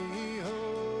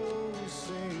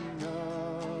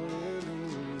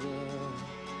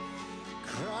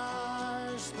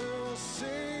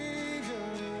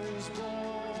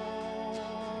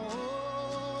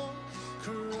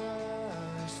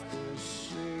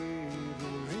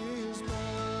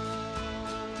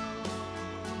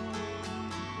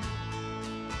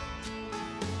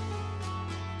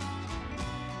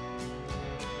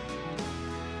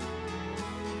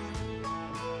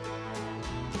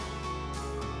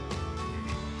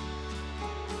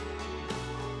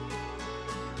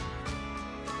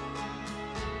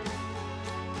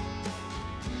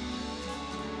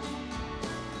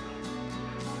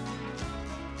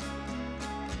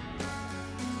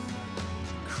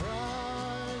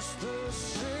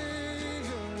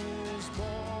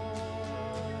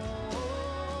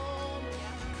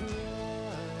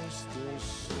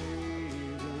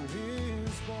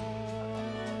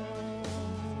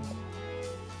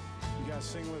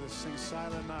sing with us. Sing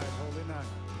Silent Night, Holy Night.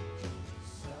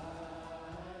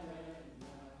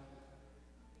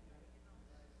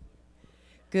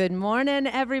 Good morning,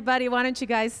 everybody. Why don't you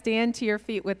guys stand to your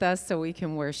feet with us so we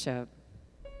can worship?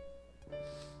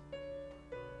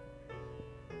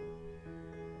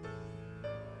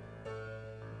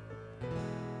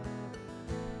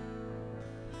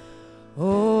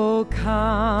 Oh,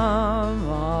 come,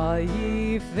 all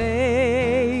ye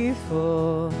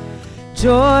faithful,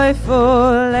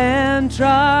 joyful and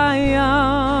triumphant.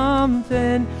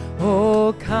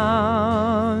 Oh,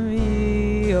 come ye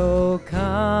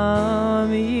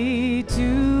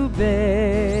to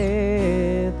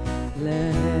Bethlehem.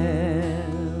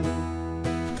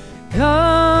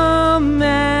 Come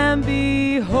and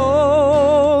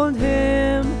behold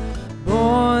him,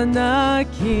 born the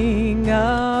King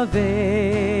of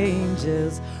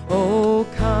angels. Oh,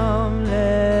 come,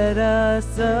 let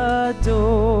us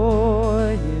adore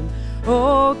him.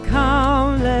 Oh,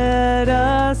 come, let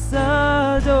us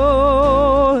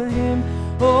adore him.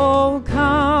 Oh,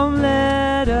 come,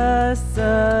 let us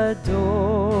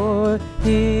adore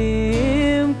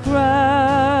him,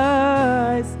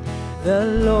 Christ the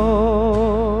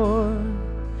Lord.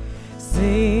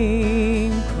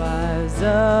 Sing choirs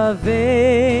of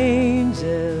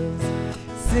angels,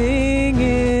 sing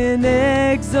in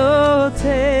exultation,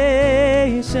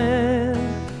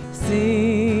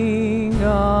 sing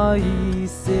all ye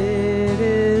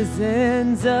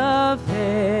citizens of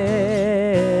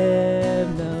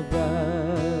heaven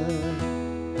above.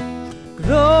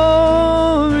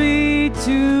 Glory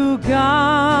to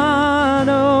God,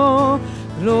 oh,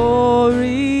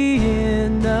 glory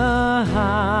in the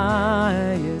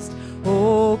highest.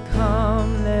 Oh,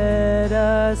 come, let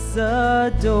us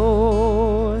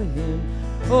adore him.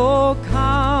 Oh,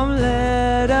 come,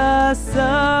 let us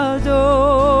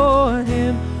adore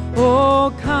him.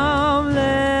 Oh, come,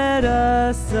 let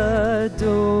us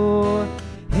adore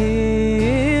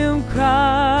him, Christ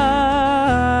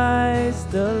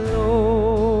the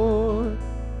Lord.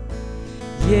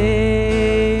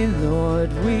 Yea,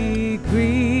 Lord, we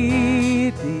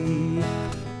greet thee,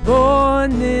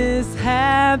 born this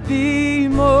happy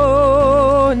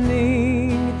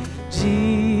morning.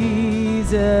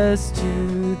 Jesus,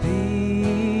 to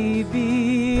thee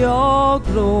be all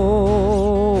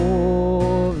glory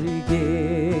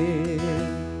give.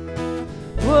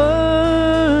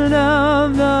 Word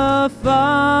of the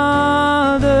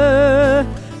Father,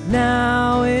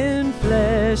 now in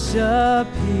flesh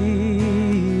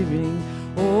appearing.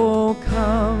 Oh,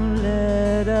 come,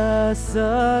 let us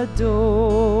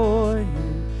adore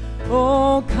him.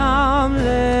 Oh, come,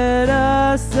 let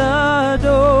us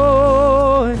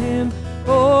adore him.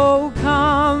 Oh,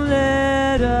 come,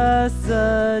 let us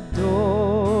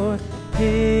adore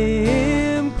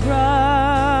him, Christ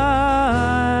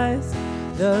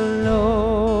the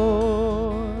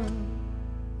Lord.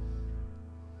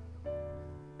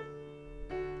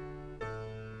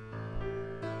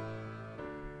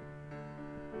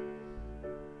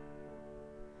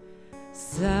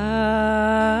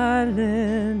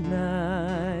 Silent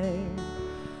night,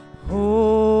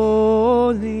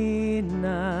 holy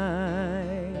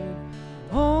night,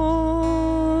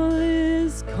 all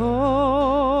is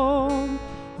calm,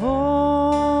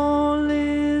 all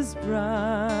is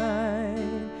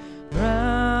bright,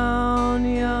 round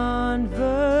yon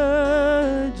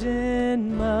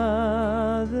virgin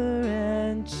mother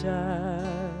and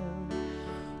child,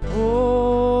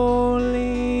 holy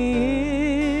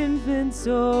infant,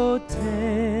 so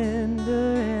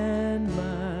tender and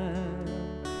mild,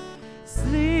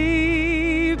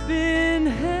 sleep in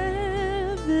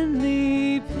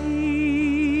heavenly peace,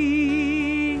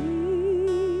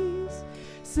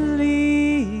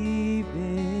 sleep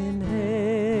in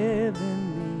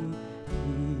heavenly peace.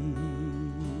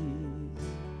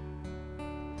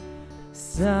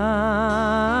 Silent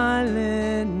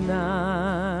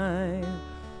night,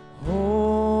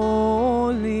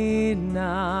 holy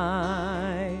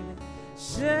night,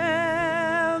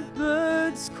 shepherds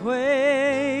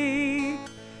quake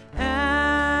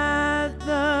at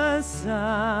the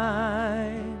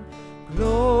sight,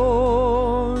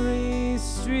 glory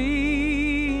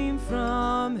stream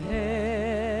from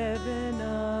heaven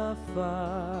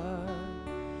afar,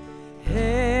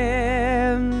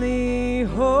 heavenly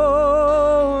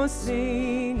hosts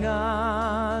sing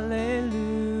hallelujah.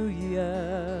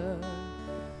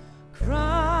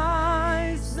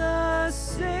 Christ the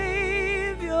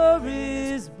Savior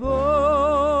is born.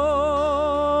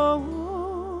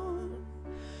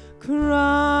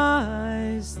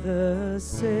 Christ the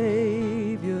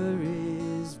Savior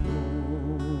is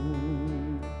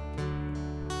born.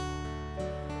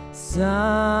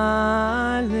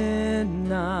 Silent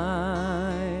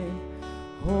night,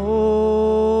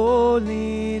 holy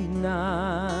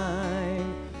night,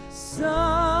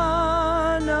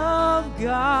 Son of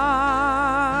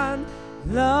God,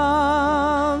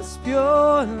 love's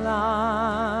pure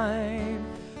light,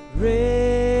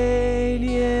 radiant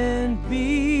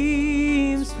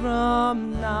beams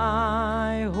from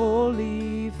thy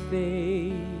holy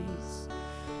face,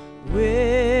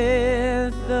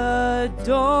 with the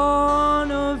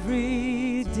dawn of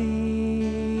redeeming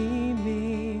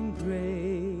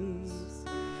grace.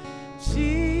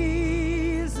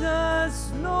 Jesus,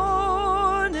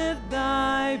 Lord, at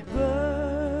thy birth.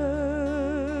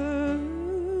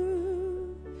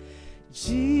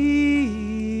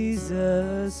 Jesus,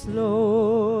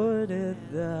 Lord,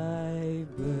 at thy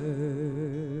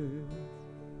birth.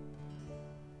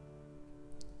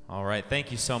 All right,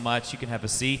 thank you so much. You can have a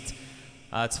seat.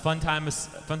 It's a fun time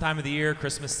of the year,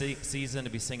 Christmas season, to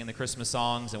be singing the Christmas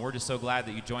songs, and we're just so glad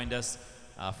that you joined us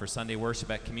for Sunday worship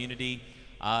at Community.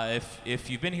 If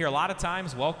you've been here a lot of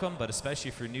times, welcome, but especially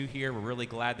if you're new here, we're really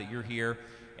glad that you're here.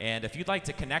 And if you'd like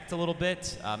to connect a little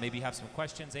bit, maybe have some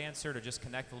questions answered, or just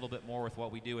connect a little bit more with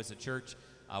what we do as a church,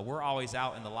 we're always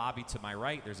out in the lobby to my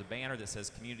right. There's a banner that says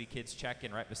Community Kids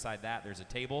Check-In. Right beside that, there's a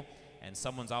table, and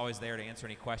someone's always there to answer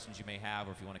any questions you may have,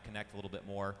 or if you want to connect a little bit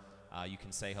more, you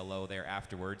can say hello there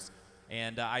afterwards.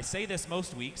 And I say this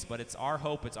most weeks, but it's our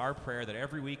hope, it's our prayer that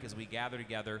every week as we gather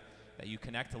together, that you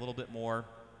connect a little bit more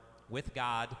with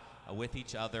God, with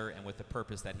each other, and with the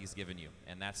purpose that He's given you.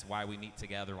 And that's why we meet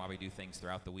together, why we do things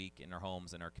throughout the week in our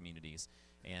homes and our communities.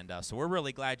 And so we're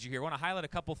really glad you're here. I want to highlight a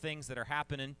couple things that are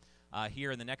happening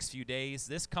here in the next few days.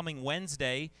 This coming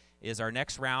Wednesday is our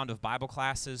next round of Bible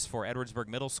classes for Edwardsburg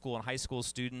Middle School and high school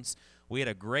students. We had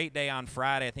a great day on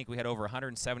Friday. I think we had over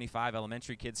 175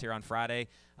 elementary kids here on Friday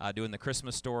doing the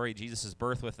Christmas story, Jesus'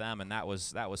 birth with them, and that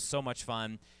was so much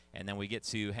fun. And then we get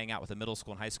to hang out with the middle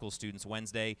school and high school students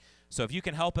Wednesday. So if you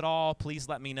can help at all, please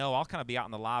let me know. I'll kind of be out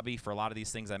in the lobby for a lot of these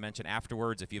things I mentioned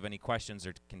afterwards. If you have any questions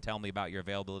or can tell me about your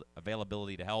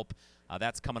availability to help,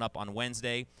 that's coming up on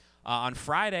Wednesday. On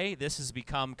Friday, this has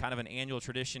become kind of an annual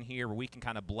tradition here where we can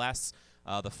kind of bless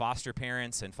the foster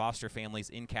parents and foster families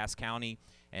in Cass County.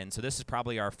 And so this is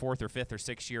probably our 4th or 5th or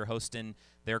 6th year hosting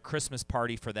their Christmas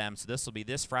party for them. So this will be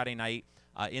this Friday night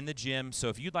in the gym. So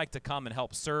if you'd like to come and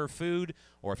help serve food,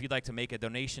 or if you'd like to make a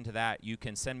donation to that, you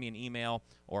can send me an email,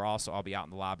 or also I'll be out in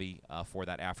the lobby for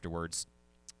that afterwards.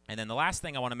 And then the last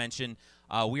thing I want to mention,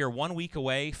 we are 1 week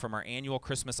away from our annual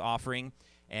Christmas offering.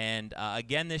 And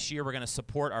again, this year, we're going to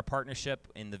support our partnership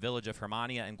in the village of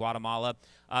Hermania in Guatemala.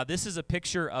 This is a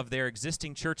picture of their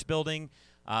existing church building.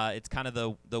 It's kind of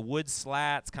the wood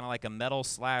slats, kind of like a metal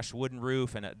 / wooden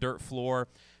roof and a dirt floor.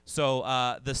 So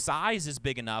the size is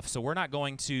big enough, so we're not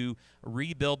going to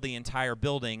rebuild the entire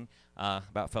building.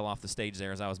 About fell off the stage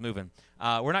there as I was moving.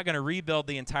 We're not going to rebuild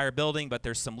the entire building, but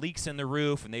there's some leaks in the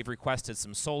roof, and they've requested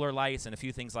some solar lights and a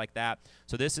few things like that.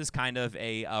 So this is kind of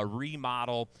a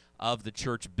remodel of the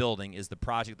church building is the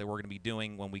project that we're going to be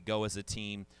doing when we go as a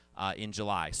team in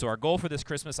July. So our goal for this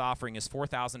Christmas offering is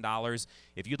 $4,000.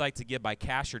 If you'd like to give by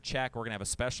cash or check, we're going to have a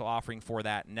special offering for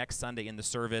that next Sunday in the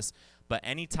service. But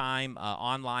anytime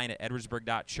online at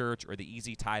edwardsburg.church or the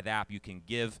Easy Tithe app, you can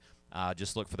give.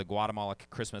 Just look for the Guatemala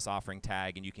Christmas offering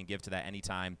tag, and you can give to that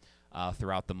anytime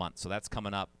throughout the month. So that's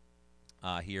coming up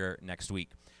here next week.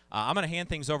 I'm going to hand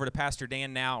things over to Pastor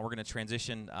Dan now, and we're going to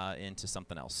transition into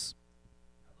something else.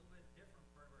 A little bit different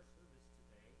part of our service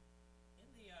today. In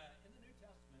the New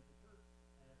Testament, the church,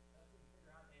 as we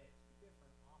figure out, they have two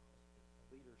different offices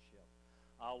of leadership.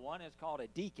 One is called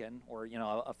a deacon, or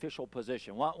official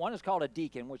position. One is called a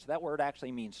deacon, which that word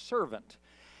actually means servant.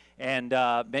 And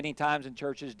many times in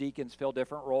churches, deacons fill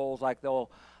different roles, like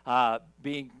they'll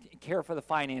care for the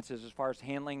finances as far as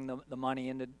handling the money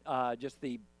and just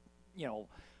the,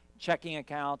 checking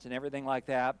accounts and everything like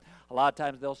that. A lot of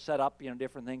times they'll set up,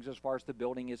 different things as far as the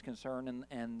building is concerned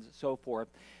and so forth.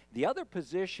 The other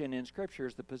position in Scripture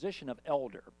is the position of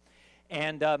elder.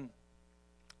 And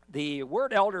the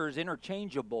word elder is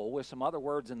interchangeable with some other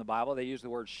words in the Bible. They use the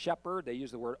word shepherd, they use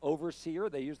the word overseer,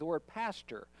 they use the word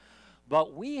pastor.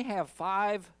 But we have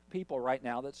 5 people right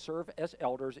now that serve as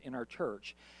elders in our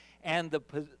church. And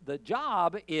the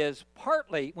job is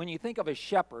partly, when you think of a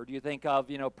shepherd, you think of,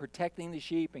 protecting the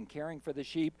sheep and caring for the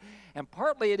sheep. And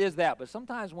partly it is that. But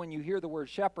sometimes when you hear the word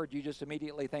shepherd, you just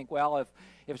immediately think, well,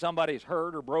 if somebody's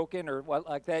hurt or broken or what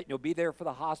like that, you'll be there for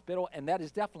the hospital. And that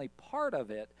is definitely part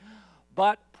of it.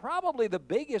 But probably the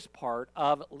biggest part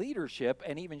of leadership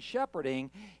and even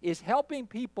shepherding is helping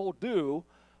people do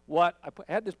what I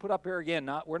had this put up here again.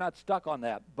 We're not stuck on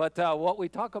that, but what we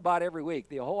talk about every week,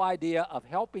 the whole idea of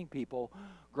helping people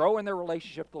grow in their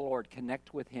relationship with the Lord,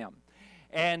 connect with Him,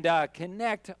 and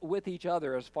connect with each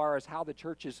other as far as how the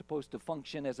church is supposed to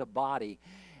function as a body.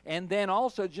 And then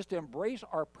also just embrace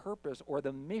our purpose or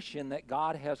the mission that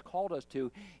God has called us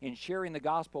to in sharing the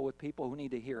gospel with people who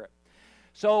need to hear it.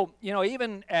 So,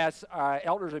 even as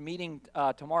elders are meeting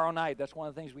tomorrow night, that's one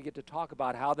of the things we get to talk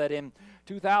about, how that in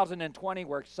 2020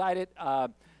 we're excited.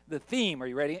 The theme, are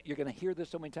you ready? You're going to hear this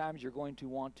so many times, you're going to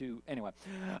want to, anyway.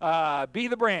 Be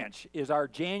the Branch is our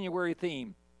January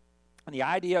theme. And the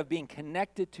idea of being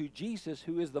connected to Jesus,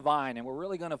 who is the vine. And we're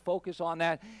really going to focus on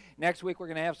that. Next week, we're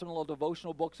going to have some little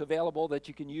devotional books available that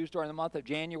you can use during the month of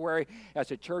January as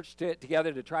a church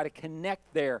together to try to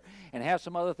connect there and have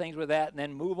some other things with that. And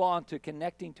then move on to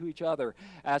connecting to each other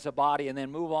as a body. And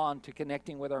then move on to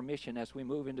connecting with our mission as we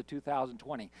move into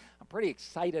 2020. I'm pretty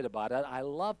excited about it. I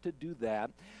love to do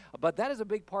that. But that is a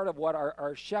big part of what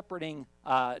our shepherding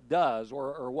does,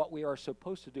 or what we are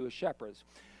supposed to do as shepherds.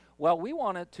 Well, we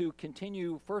wanted to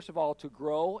continue, first of all, to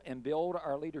grow and build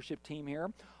our leadership team here.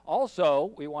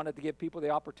 Also, we wanted to give people the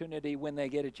opportunity when they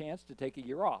get a chance to take a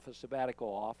year off, a sabbatical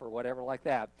off, or whatever like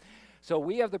that. So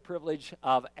we have the privilege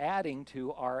of adding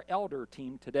to our elder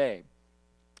team today.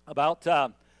 I'll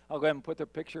go ahead and put the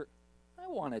picture. I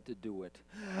wanted to do it.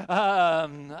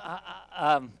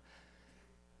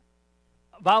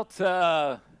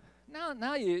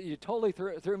 Now you totally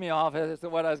threw me off as to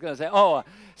what I was going to say.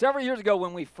 Several years ago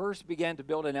when we first began to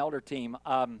build an elder team,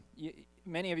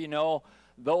 many of you know,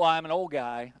 though I'm an old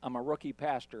guy, I'm a rookie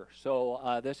pastor.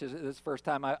 So this is the first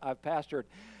time I've pastored.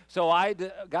 So I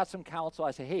got some counsel.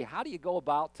 I said, hey, how do you go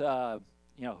about,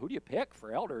 who do you pick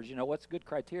for elders? What's good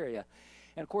criteria?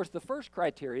 And, of course, the first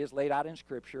criteria is laid out in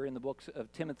Scripture in the books of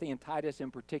Timothy and Titus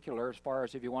in particular, as far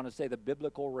as if you want to say the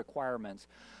biblical requirements.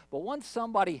 But once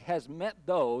somebody has met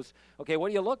those, okay, what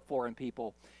do you look for in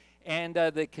people? And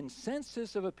the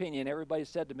consensus of opinion, everybody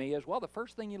said to me, is, well, the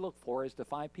first thing you look for is to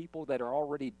find people that are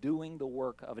already doing the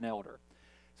work of an elder.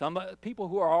 Some people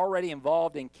who are already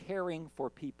involved in caring for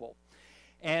people.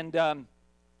 And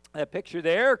that picture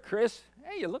there, Chris,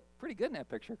 hey, you look pretty good in that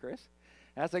picture, Chris.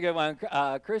 That's a good one.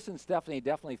 Chris and Stephanie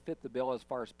definitely fit the bill as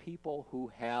far as people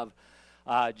who have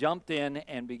jumped in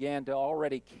and began to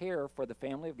already care for the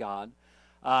family of God,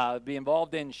 be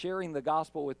involved in sharing the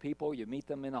gospel with people. You meet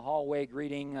them in the hallway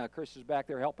greeting. Chris is back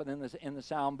there helping in the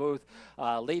sound booth,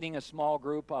 leading a small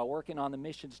group, working on the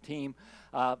missions team.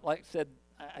 Like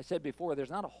I said before, there's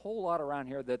not a whole lot around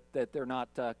here that they're not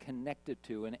connected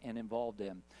to and involved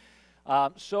in.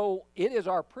 So it is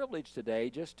our privilege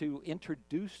today just to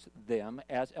introduce them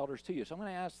as elders to you. So I'm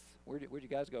going to ask, where'd you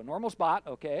guys go? Normal spot,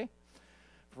 okay.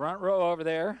 Front row over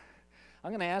there.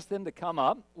 I'm going to ask them to come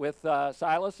up with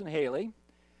Silas and Haley.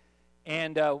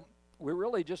 And we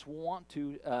really just want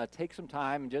to take some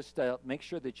time and just make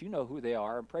sure that you know who they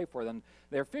are and pray for them.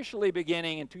 They're officially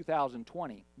beginning in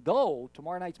 2020. Though,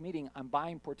 tomorrow night's meeting, I'm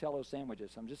buying Portillo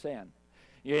sandwiches. I'm just saying.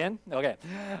 You in? Okay.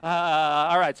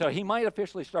 All right, so he might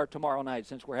officially start tomorrow night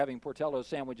since we're having Portillo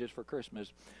sandwiches for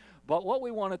Christmas. But what we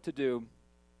wanted to do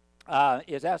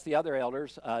is ask the other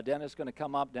elders. Dennis is going to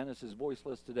come up. Dennis is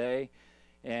voiceless today.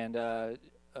 And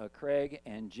Craig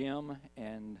and Jim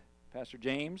and Pastor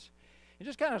James. And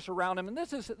just kind of surround him. And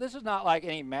this is not like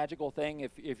any magical thing.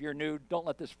 If you're new, don't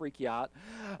let this freak you out.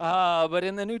 But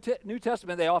in the New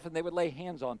Testament, they would lay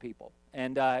hands on people.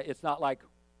 And it's not like...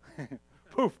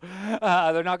 poof,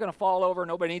 they're not going to fall over.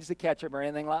 Nobody needs to catch them or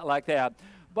anything like that.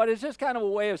 But it's just kind of a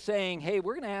way of saying, hey,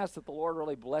 we're going to ask that the Lord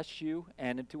really bless you,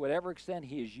 and to whatever extent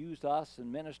He has used us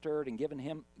and ministered and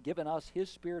given us His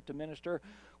Spirit to minister,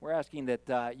 we're asking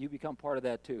that you become part of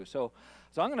that too. So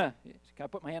I'm going to, can I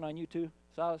put my hand on you too,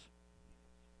 Silas?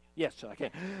 Yes, I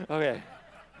can. Okay.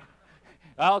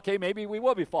 Okay, maybe we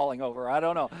will be falling over. I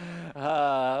don't know.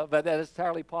 But that is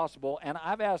entirely possible. And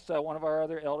I've asked one of our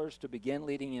other elders to begin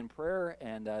leading in prayer,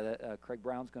 and Craig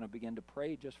Brown's going to begin to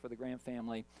pray just for the Graham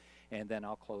family, and then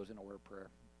I'll close in a word of prayer.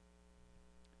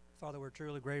 Father, we're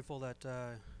truly grateful that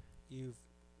you've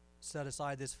set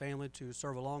aside this family to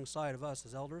serve alongside of us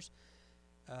as elders.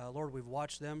 Lord, we've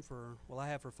watched them I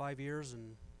have for 5 years,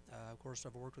 and of course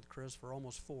I've worked with Chris for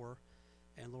almost 4.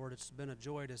 And Lord, it's been a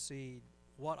joy to see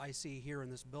what I see here in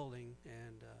this building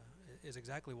and is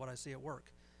exactly what I see at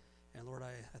work. And Lord,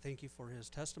 I thank you for his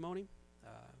testimony,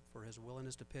 for his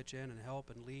willingness to pitch in and help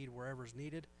and lead wherever is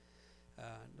needed.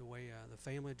 The way the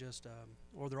family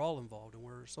they're all involved, and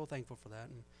we're so thankful for that.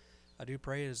 And I do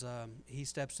pray as he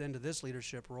steps into this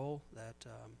leadership role that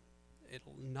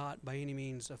it'll not by any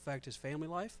means affect his family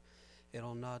life.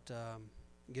 It'll not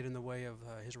get in the way of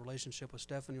his relationship with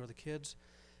Stephanie or the kids.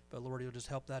 But Lord, you'll just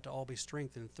help that to all be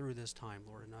strengthened through this time,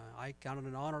 Lord. And I count it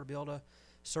an honor to be able to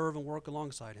serve and work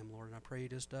alongside him, Lord. And I pray you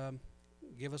just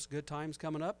give us good times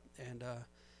coming up and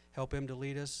help him to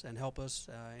lead us and help us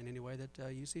in any way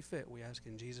that you see fit. We ask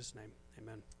in Jesus' name.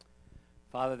 Amen.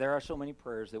 Father, there are so many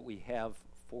prayers that we have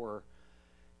for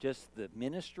just the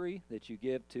ministry that you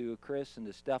give to Chris and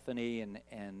to Stephanie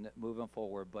and moving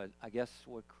forward. But I guess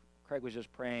what Craig was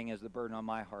just praying is the burden on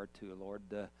my heart too, Lord.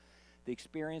 The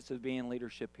experience of being in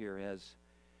leadership here has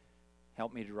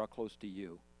helped me to draw close to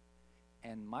you.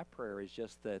 And my prayer is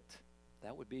just that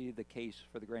would be the case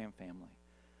for the Graham family.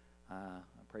 I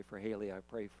pray for Haley. I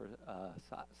pray for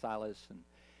Silas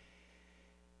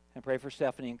and pray for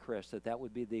Stephanie and Chris, that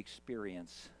would be the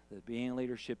experience, that being in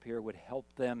leadership here would help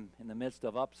them in the midst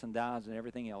of ups and downs and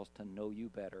everything else to know you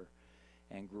better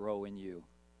and grow in you.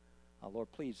 Lord,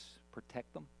 please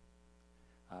protect them,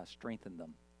 strengthen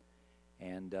them,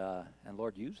 and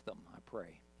Lord, use them, I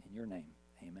pray, in your name.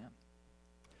 Amen.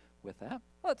 With that,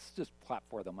 let's just clap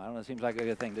for them. I don't know, it seems like a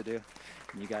good thing to do.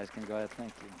 And you guys can go ahead.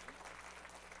 Thank you.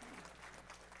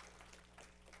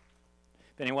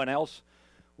 If anyone else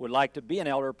would like to be an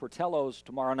elder, Portello's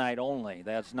tomorrow night only.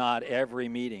 That's not every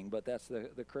meeting, but that's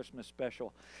the Christmas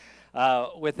special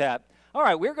with that. All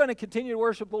right, we're going to continue to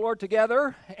worship the Lord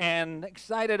together, and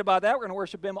excited about that. We're going to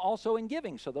worship him also in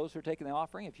giving. So those who are taking the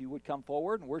offering, if you would come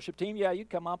forward. And worship team, yeah, you'd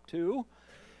come up too.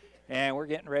 And we're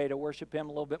getting ready to worship him a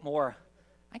little bit more.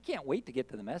 I can't wait to get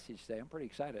to the message today. I'm pretty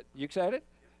excited. You excited?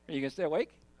 Are you going to stay awake?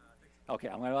 Okay,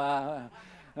 I'm going to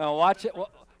watch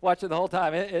it the whole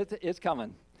time. It's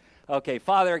coming. Okay,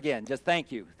 Father, again, just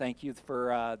thank you. Thank you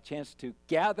for a chance to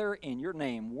gather in your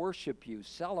name, worship you,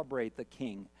 celebrate the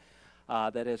King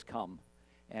that has come.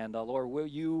 And Lord, will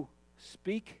you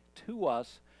speak to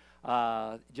us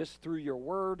just through your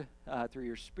word, through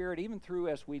your spirit, even through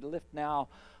as we lift now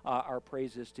our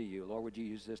praises to you. Lord, would you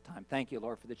use this time? Thank you,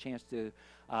 Lord, for the chance to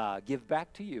give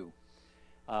back to you,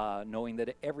 knowing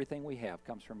that everything we have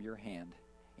comes from your hand.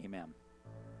 Amen.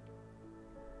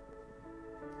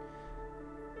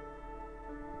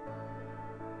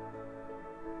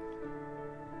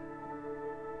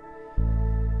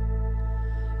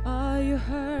 Are you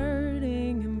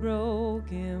hurting and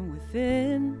broken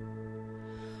within?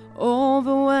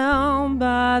 Overwhelmed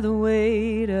by the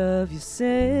weight of your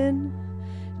sin?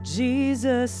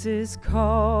 Jesus is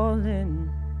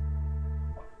calling.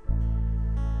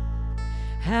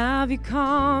 Have you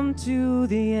come to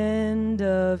the end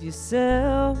of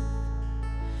yourself?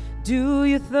 Do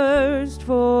you thirst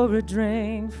for a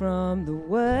drink from the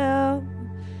well?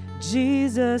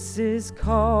 Jesus is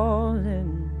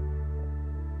calling.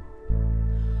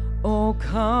 Oh,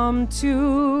 come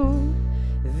to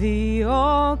the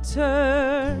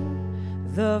altar.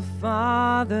 The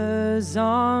Father's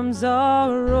arms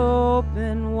are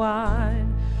open wide.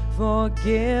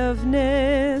 Forgiveness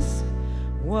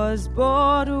was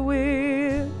bought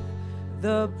with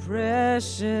the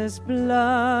precious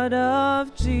blood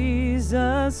of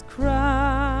Jesus Christ.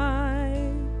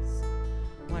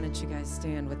 Why don't you guys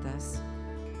stand with us?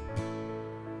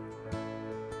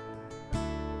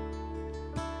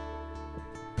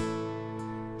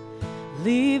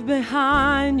 Leave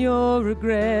behind your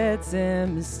regrets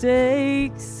and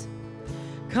mistakes.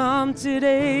 Come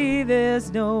today,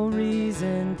 there's no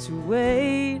reason to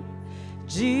wait.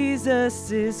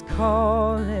 Jesus is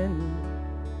calling.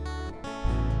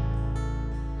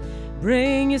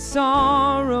 Bring your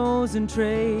sorrows and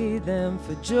trade them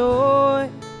for joy.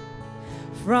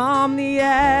 From the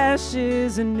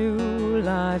ashes a new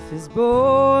life is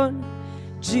born.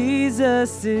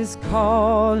 Jesus is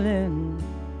calling.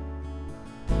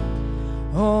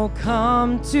 Oh,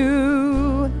 come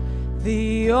to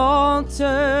the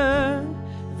altar.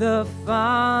 The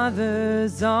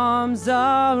Father's arms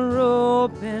are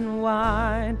open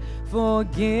wide.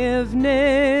 Forgiveness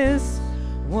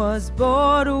was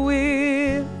bought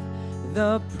with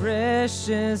the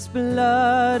precious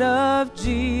blood of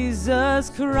Jesus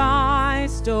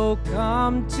Christ. Oh,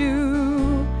 come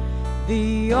to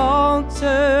the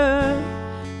altar.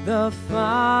 The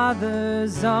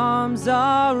Father's arms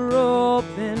are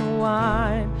open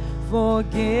wide.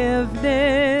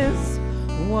 Forgiveness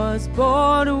was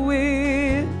bought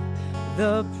with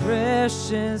the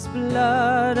precious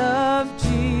blood of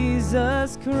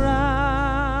Jesus Christ.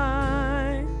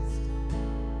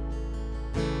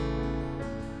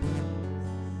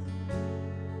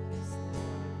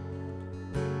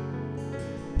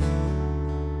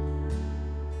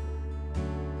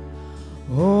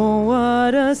 Oh,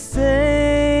 what a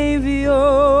Savior!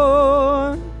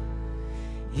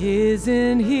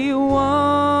 Isn't he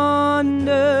wonderful?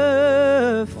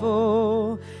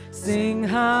 Sing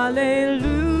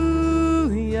hallelujah.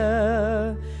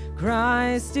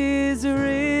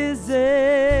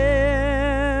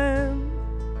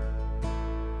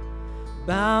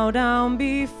 bow down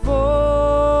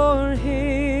before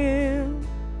him,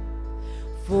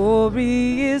 for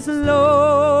he is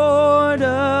Lord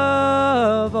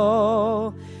of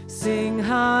all. Sing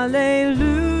hallelujah,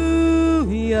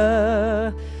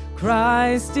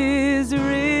 Christ is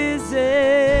risen.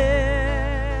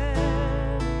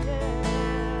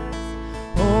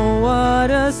 Oh,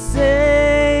 what a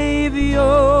Savior,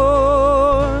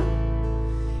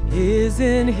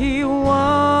 isn't he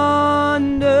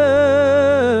wonderful?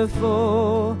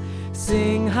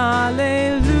 Sing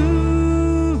hallelujah,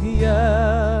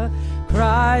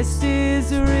 Christ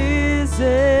is risen.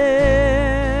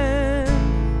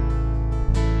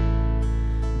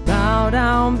 Bow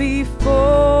down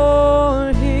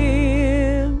before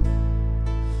him,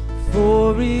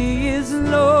 for he is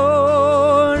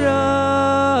Lord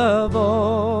of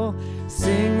all.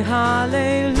 Sing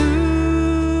hallelujah,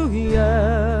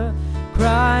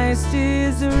 Christ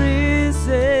is risen.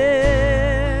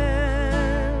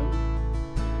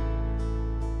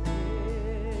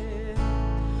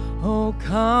 Oh,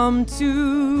 come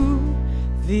to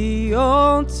the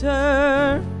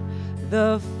altar,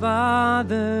 the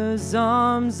Father's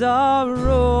arms are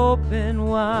open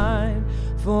wide.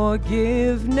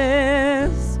 Forgiveness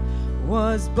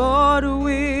was bought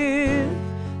with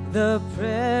the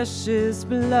precious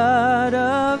blood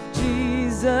of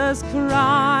Jesus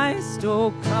Christ.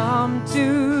 Oh, come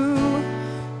to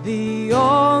the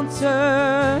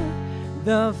altar,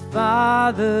 the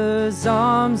Father's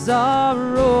arms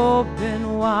are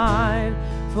open wide.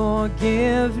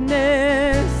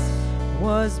 Forgiveness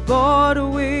was bought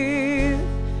with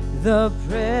the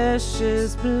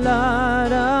precious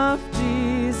blood of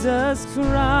Jesus Christ.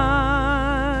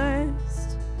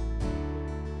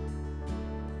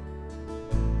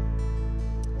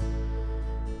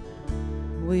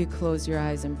 Will you close your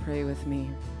eyes and pray with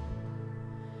me?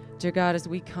 Dear God, as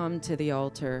we come to the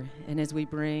altar and as we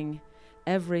bring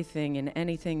everything and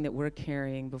anything that we're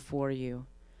carrying before you,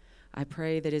 I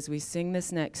pray that as we sing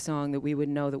this next song that we would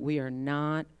know that we are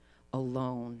not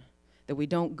alone, that we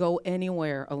don't go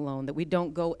anywhere alone, that we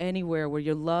don't go anywhere where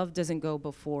your love doesn't go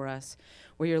before us,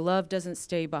 where your love doesn't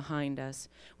stay behind us,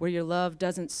 where your love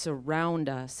doesn't surround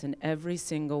us in every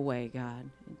single way, God.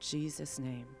 In Jesus'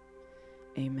 name,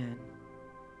 amen.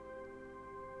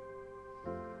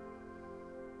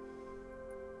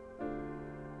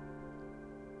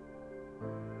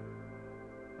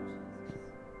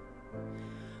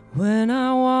 When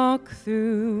I walk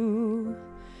through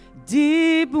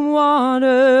deep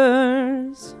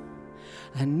waters,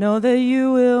 I know that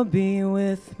you will be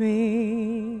with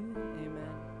me.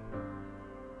 Amen.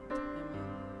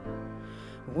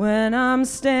 When I'm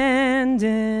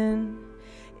standing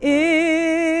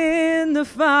in the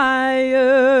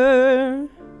fire,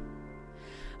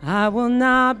 I will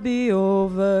not be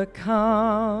overcome.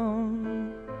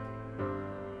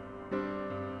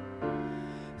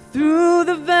 Through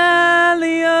the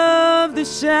valley of the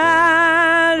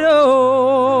shadow,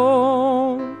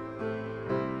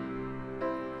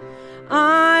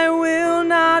 I will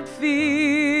not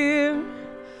fear.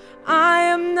 I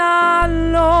am not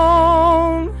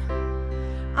alone.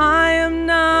 I am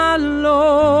not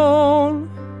alone.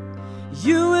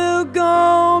 You will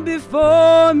go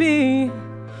before me.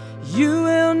 You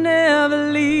will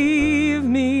never leave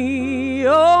me.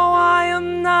 Oh, I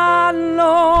am not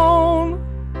alone.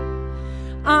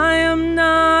 I am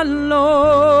not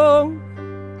alone.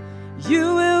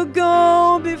 You will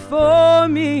go before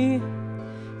me.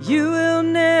 You will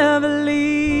never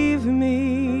leave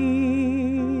me.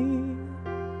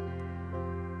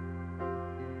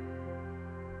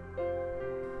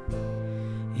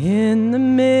 In the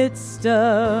midst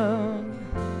of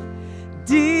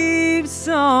deep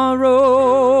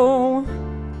sorrow,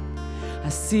 I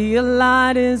see a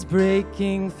light is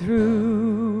breaking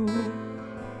through.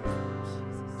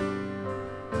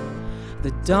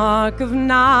 The dark of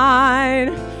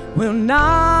night will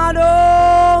not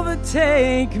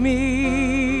overtake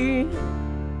me.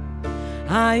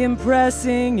 I am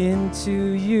pressing into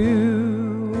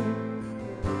you.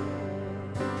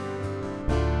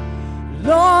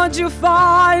 Lord, you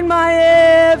fight my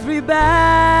every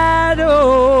battle,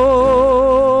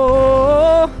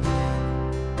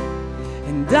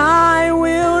 and I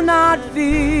will not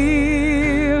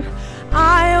fear.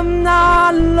 I am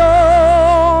not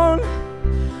alone.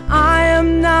 I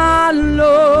am not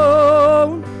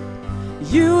alone.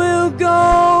 You will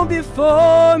go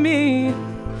before me.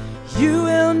 You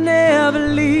will never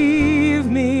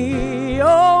leave me. Oh,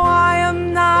 I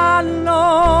am not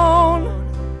alone.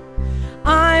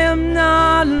 I am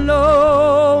not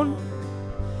alone.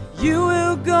 You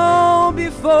will go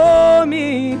before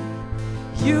me.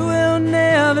 You will never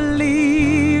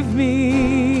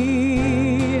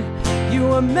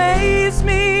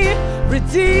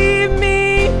redeem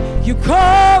me. You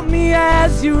call me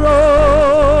as your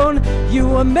own.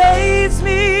 You amaze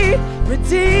me,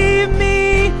 redeem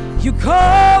me. You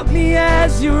call me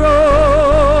as your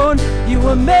own. You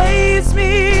amaze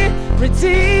me,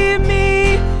 redeem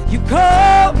me. You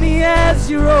call me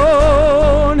as your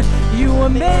own. You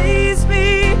amaze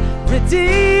me,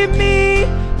 redeem me.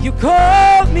 You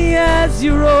call me as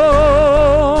your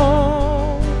own.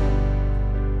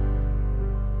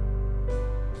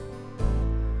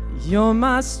 You're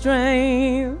my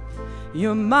strength,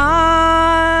 you're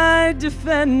my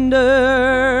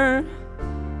defender.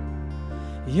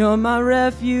 You're my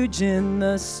refuge in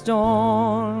the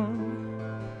storm.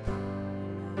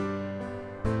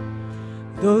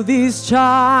 Though these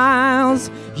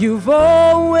trials, you've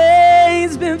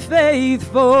always been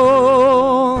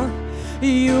faithful.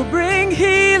 You bring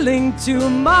healing to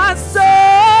my soul.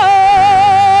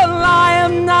 I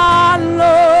am not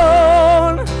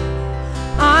alone.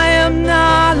 I am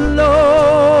not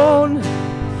alone.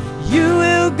 You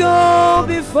will go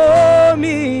before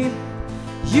me.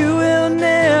 You will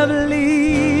never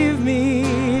leave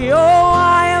me. Oh,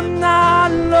 I am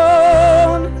not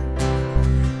alone.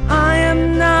 I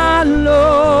am not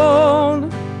alone.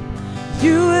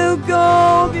 You will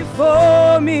go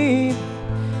before me.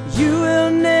 You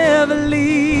will never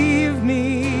leave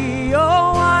me.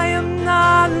 Oh, I am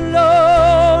not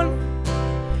alone.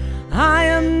 I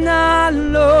am not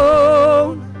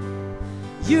alone.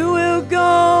 You will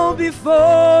go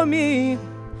before me.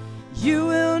 You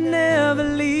will never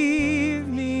leave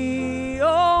me. Oh,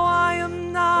 I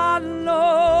am not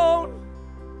alone.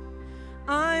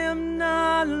 I am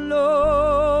not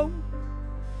alone.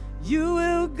 You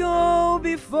will go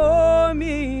before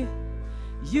me.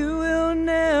 You will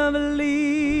never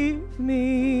leave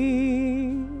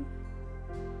me.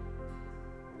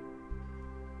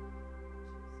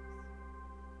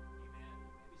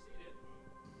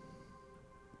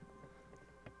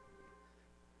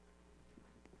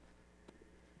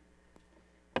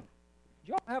 Do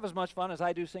y'all have as much fun as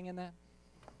I do singing that?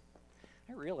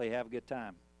 I really have a good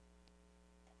time.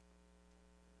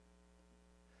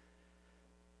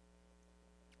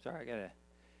 Sorry, I got to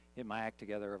get my act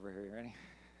together over here. You ready?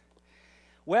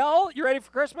 Well, you ready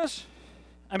for Christmas?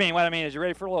 What I mean is, you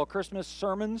ready for a little Christmas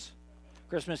sermons?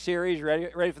 Christmas series, you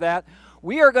ready for that?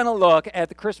 We are going to look at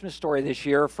the Christmas story this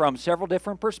year from several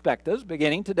different perspectives,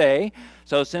 beginning today.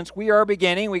 So since we are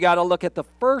beginning, we got to look at the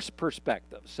first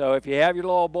perspective. So if you have your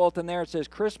little bulletin there, it says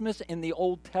Christmas in the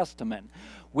Old Testament,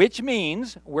 which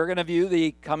means we're going to view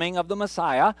the coming of the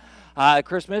Messiah,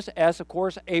 Christmas, as, of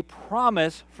course, a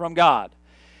promise from God.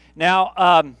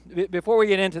 Now, before we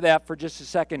get into that for just a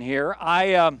second here,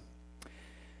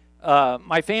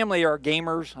 my family are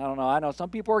gamers. I don't know. I know some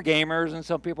people are gamers and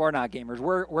some people are not gamers.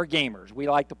 We're gamers. We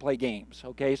like to play games,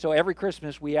 okay? So every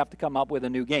Christmas we have to come up with a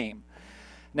new game.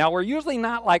 Now, we're usually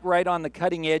not like right on the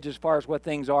cutting edge as far as what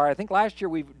things are. I think last year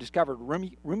we discovered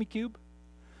Rummikub.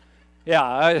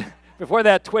 Yeah, before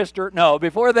that Twister. No,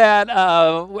 before that,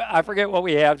 I forget what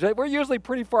we have. We're usually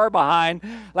pretty far behind.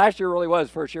 Last year really was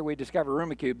the first year we discovered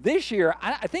Rummikub. This year,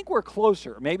 I think we're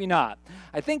closer. Maybe not.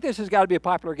 I think this has got to be a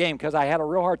popular game because I had a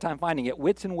real hard time finding it.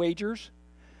 Wits and Wagers.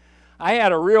 I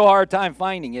had a real hard time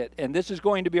finding it, and this is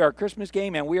going to be our Christmas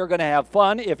game, and we are going to have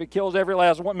fun if it kills every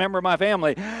last one member of my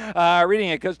family reading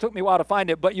it, because it took me a while to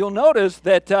find it. But you'll notice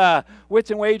that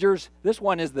Wits and Wagers, this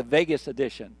one is the Vegas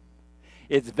edition.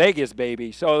 It's Vegas,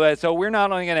 baby. So we're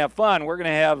not only going to have fun, we're going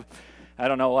to have, I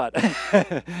don't know what.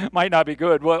 Might not be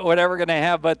good, whatever we're going to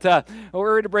have, but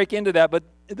we're ready to break into that. But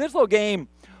this little game,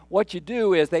 what you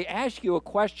do is they ask you a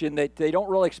question that they don't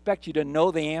really expect you to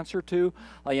know the answer to.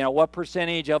 What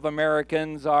percentage of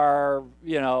Americans are,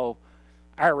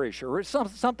 Irish or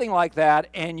something like that,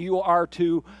 and you are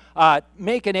to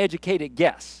make an educated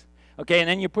guess. Okay, and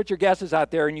then you put your guesses out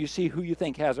there and you see who you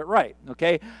think has it right,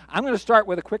 okay? I'm going to start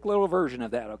with a quick little version of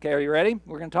that, okay? Are you ready?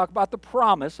 We're going to talk about the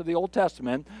promise of the Old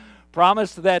Testament,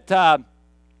 promise that the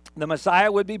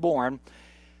Messiah would be born.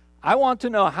 I want to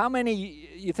know how many,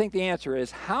 you think the answer is,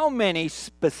 how many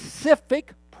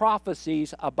specific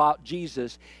prophecies about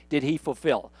Jesus did he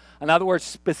fulfill? In other words,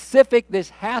 specific,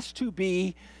 this has to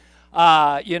be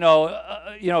very,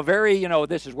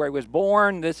 this is where he was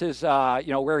born, this is,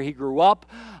 where he grew up,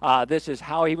 this is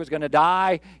how he was going to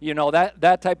die,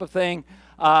 that type of thing.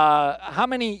 How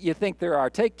many you think there are?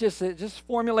 Take just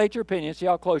formulate your opinion, see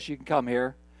how close you can come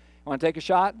here. You want to take a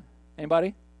shot?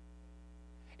 Anybody?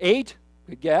 8?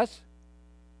 Good guess.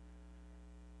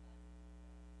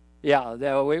 Yeah,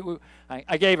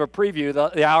 I gave a preview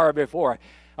the hour before.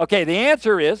 Okay, the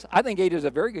answer is, I think 8 is a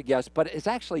very good guess, but it's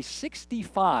actually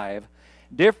 65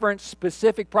 different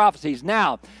specific prophecies.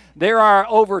 Now, there are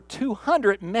over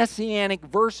 200 messianic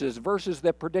verses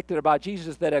that predicted about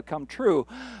Jesus that have come true,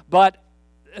 but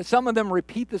some of them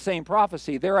repeat the same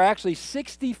prophecy. There are actually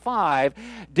 65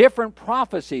 different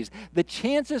prophecies. The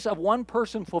chances of one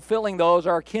person fulfilling those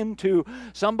are akin to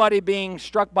somebody being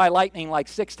struck by lightning like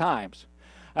 6 times.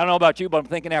 I don't know about you, but I'm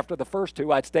thinking after the first 2,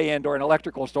 I'd stay in during an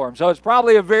electrical storm. So it's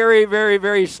probably a very, very,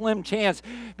 very slim chance,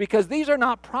 because these are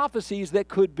not prophecies that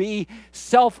could be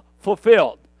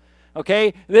self-fulfilled.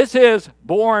 Okay? This is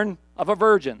born of a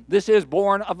virgin. This is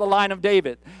born of the line of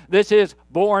David. This is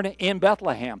born in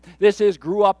Bethlehem. This is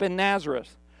grew up in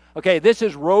Nazareth. Okay, this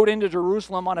is rode into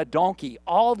Jerusalem on a donkey.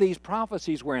 All these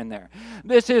prophecies were in there.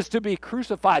 This is to be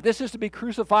crucified. This is to be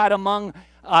crucified among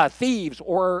thieves,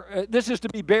 or this is to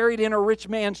be buried in a rich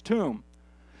man's tomb.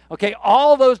 Okay,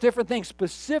 all those different things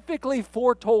specifically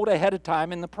foretold ahead of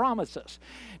time in the promises.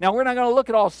 Now, we're not going to look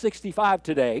at all 65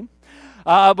 today,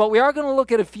 but we are going to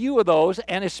look at a few of those,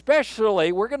 and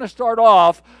especially we're going to start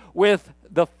off with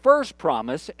the first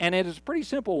promise, and it is a pretty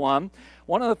simple one.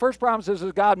 One of the first promises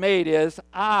that God made is,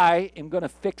 I am going to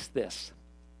fix this.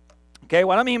 Okay,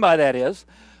 what I mean by that is,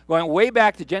 going way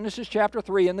back to Genesis chapter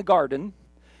 3 in the garden,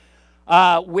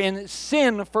 when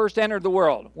sin first entered the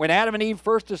world, when Adam and Eve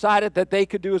first decided that they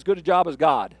could do as good a job as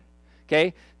God.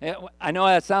 Okay, I know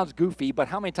that sounds goofy, but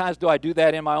how many times do I do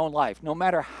that in my own life? No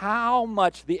matter how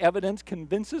much the evidence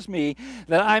convinces me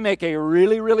that I make a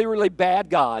really, really, really bad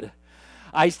God,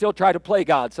 I still try to play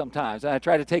God sometimes, and I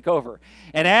try to take over.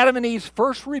 And Adam and Eve's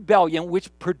first rebellion, which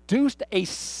produced a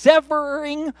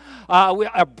severing,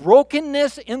 a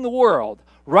brokenness in the world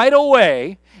right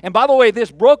away. And by the way,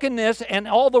 this brokenness and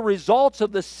all the results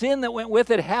of the sin that went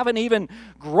with it haven't even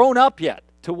grown up yet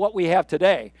to what we have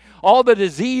today. All the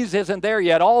disease isn't there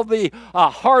yet. All the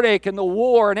heartache and the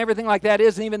war and everything like that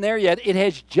isn't even there yet. It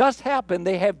has just happened.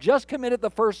 They have just committed the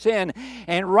first sin.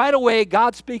 And right away,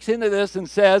 God speaks into this and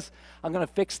says, I'm going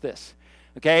to fix this.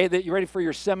 Okay, that you ready for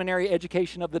your seminary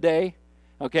education of the day?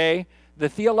 Okay, the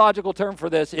theological term for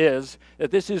this is that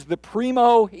this is the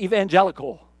primo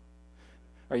evangelical.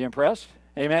 Are you impressed?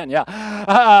 Amen, yeah.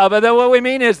 But then what we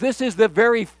mean is this is the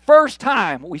very first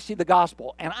time we see the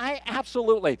gospel. And I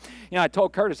absolutely, I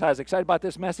told Curtis I was excited about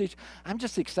this message. I'm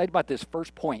just excited about this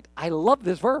first point. I love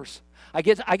this verse. I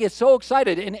get so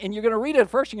excited, and you're going to read it at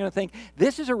first, you're going to think,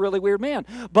 this is a really weird man.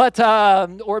 But,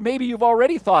 or maybe you've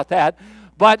already thought that.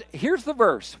 But here's the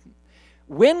verse.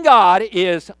 When God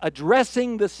is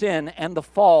addressing the sin and the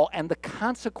fall and the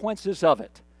consequences of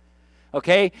it,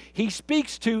 okay, he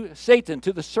speaks to Satan,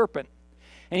 to the serpent.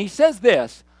 And he says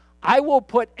this, I will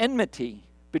put enmity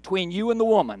between you and the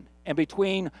woman, and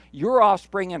between your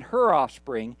offspring and her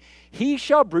offspring. He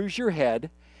shall bruise your head,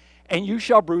 and you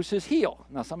shall bruise his heel.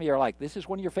 Now, some of you are like, this is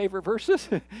one of your favorite verses?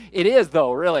 It is,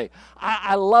 though, really.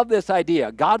 I love this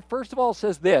idea. God, first of all,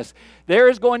 says this.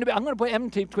 I'm going to put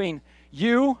enmity between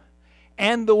you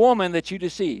and the woman that you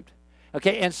deceived.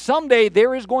 Okay, and someday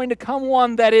there is going to come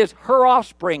one that is her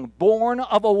offspring, born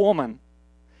of a woman.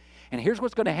 And here's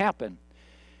what's going to happen.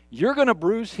 You're going to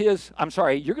bruise his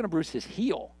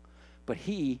heel, but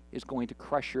he is going to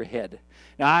crush your head.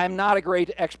 Now, I'm not a great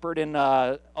expert in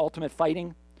ultimate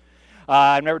fighting.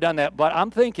 I've never done that, but I'm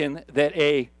thinking that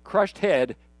a crushed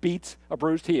head beats a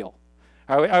bruised heel.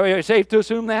 Are we safe to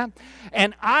assume that?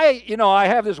 And I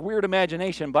have this weird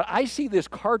imagination, but I see this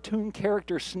cartoon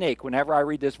character snake whenever I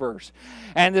read this verse.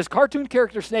 And this cartoon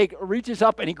character snake reaches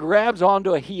up and he grabs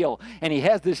onto a heel, and he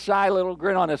has this shy little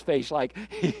grin on his face like,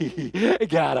 I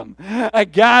got him.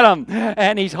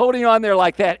 And he's holding on there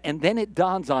like that, and then it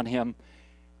dawns on him,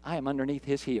 I am underneath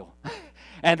his heel.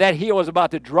 And that heel was about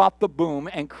to drop the boom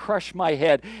and crush my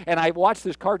head. And I watched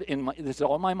this this is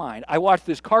all in my mind. I watched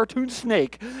this cartoon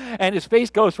snake, and his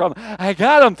face goes from, I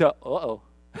got him, to, uh-oh.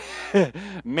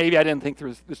 Maybe I didn't think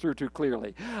this through too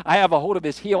clearly. I have a hold of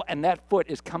his heel, and that foot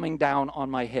is coming down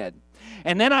on my head.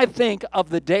 And then I think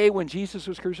of the day when Jesus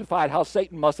was crucified, how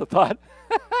Satan must have thought,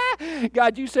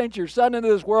 God, you sent your son into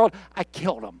this world. I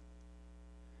killed him.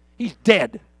 He's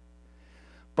dead.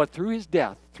 But through his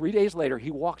death, 3 days later, he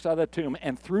walks out of the tomb,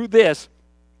 and through this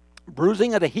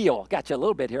bruising of the heel, gotcha a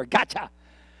little bit here, gotcha.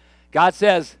 God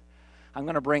says, I'm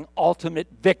going to bring ultimate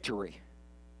victory.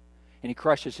 And he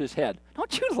crushes his head.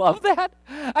 Don't you love that?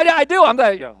 I do. I'm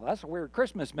like, that's a weird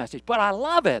Christmas message, but I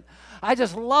love it. I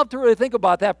just love to really think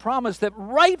about that promise that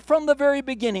right from the very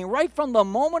beginning, right from the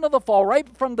moment of the fall, right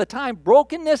from the time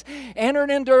brokenness entered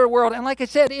into our world, and like I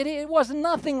said, it was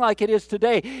nothing like it is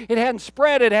today. It hadn't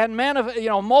spread. It hadn't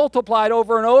multiplied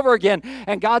over and over again.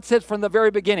 And God says from the very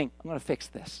beginning, I'm going to fix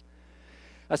this.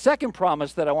 A second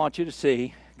promise that I want you to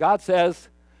see, God says,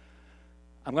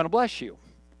 I'm going to bless you.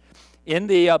 In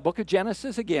the book of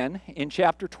Genesis again, in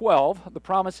chapter 12, the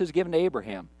promise is given to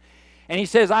Abraham. And he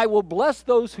says, I will bless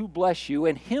those who bless you,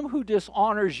 and him who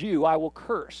dishonors you I will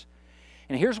curse.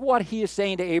 And here's what he is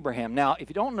saying to Abraham. Now, if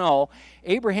you don't know,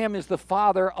 Abraham is the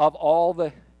father of all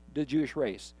the Jewish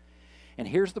race. And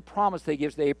here's the promise that he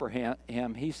gives to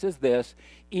Abraham. He says this,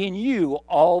 in you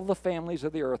all the families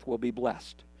of the earth will be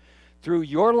blessed. Through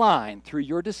your line, through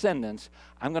your descendants,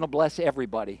 I'm going to bless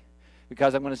everybody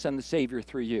because I'm going to send the Savior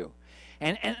through you.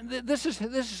 And this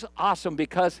is awesome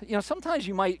because, sometimes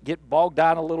you might get bogged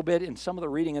down a little bit in some of the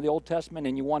reading of the Old Testament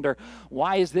and you wonder,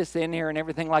 why is this in here and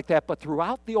everything like that? But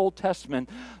throughout the Old Testament,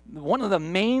 one of the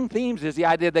main themes is the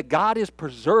idea that God is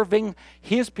preserving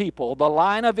his people, the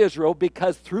line of Israel,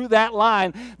 because through that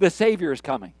line, the Savior is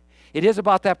coming. It is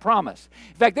about that promise.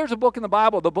 In fact, there's a book in the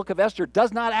Bible, the book of Esther,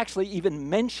 does not actually even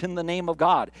mention the name of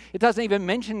God. It doesn't even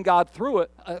mention God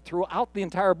throughout the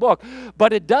entire book.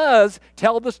 But it does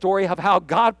tell the story of how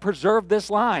God preserved this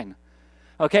line.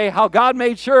 Okay, how God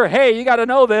made sure, hey, you got to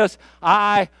know this,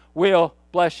 I will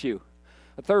bless you.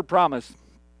 The third promise,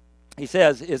 he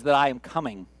says, is that I am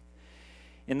coming.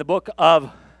 In the book of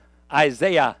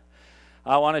Isaiah,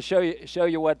 I want to show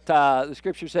you what the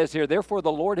scripture says here. Therefore,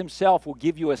 the Lord himself will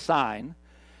give you a sign.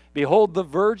 Behold, the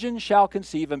virgin shall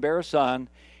conceive and bear a son,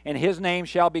 and his name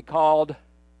shall be called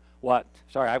what?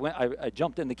 Sorry, I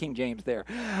jumped in the King James there.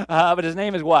 But his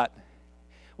name is what?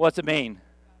 What's it mean?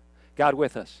 God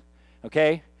with us.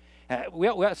 Okay?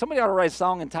 Somebody ought to write a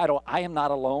song entitled, I Am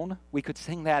Not Alone. We could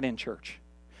sing that in church.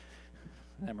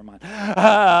 Never mind.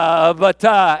 But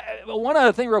one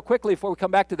other thing real quickly before we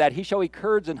come back to that. He shall eat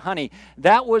curds and honey.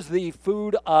 That was the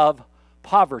food of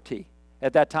poverty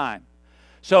at that time.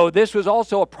 So this was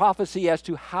also a prophecy as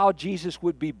to how Jesus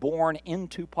would be born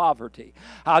into poverty.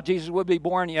 How Jesus would be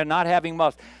born, not having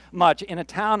much. In a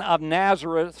town of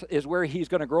Nazareth is where he's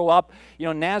going to grow up.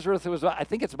 Nazareth was, I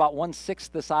think it's about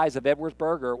 1/6 the size of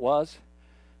Edwardsburg, or it was.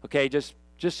 Okay, just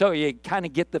so you kind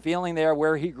of get the feeling there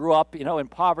where he grew up, in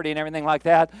poverty and everything like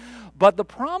that. But the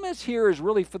promise here is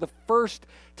really for the first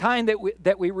time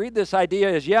that we read this idea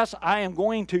is, yes, I am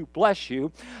going to bless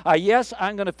you. Yes,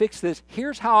 I'm going to fix this.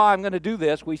 Here's how I'm going to do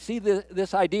this. We see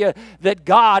this idea that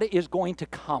God is going to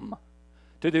come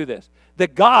to do this.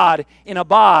 That God in a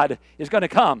bod is going to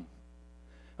come.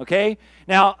 Okay?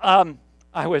 Now,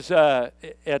 I was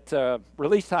at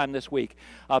release time this week.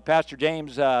 Pastor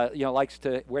James, likes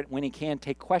to, when he can,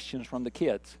 take questions from the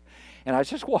kids. And I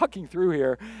was just walking through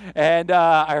here, and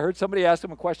I heard somebody ask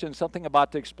him a question, something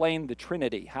about to explain the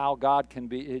Trinity, how God can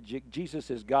be, Jesus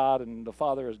is God, and the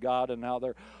Father is God, and now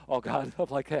they're all God,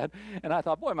 stuff like that. And I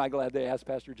thought, boy, am I glad they asked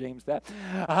Pastor James that.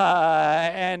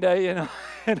 And I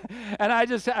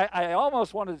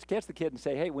almost wanted to catch the kid and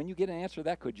say, hey, when you get an answer to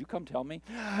that, could you come tell me?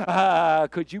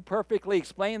 Could you perfectly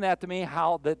explain that to me,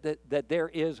 how that there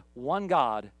is one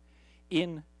God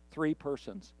in three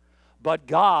persons? But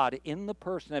God, in the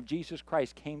person of Jesus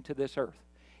Christ, came to this earth.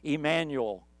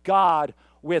 Emmanuel, God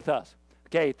with us.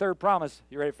 Okay, third promise.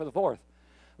 You ready for the fourth?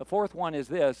 The fourth one is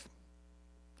this.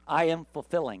 I am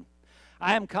fulfilling.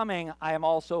 I am coming, I am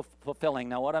also fulfilling.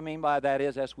 Now, what I mean by that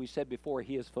is, as we said before,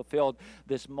 he has fulfilled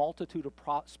this multitude of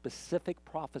specific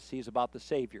prophecies about the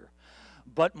Savior.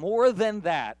 But more than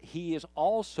that, he is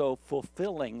also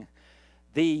fulfilling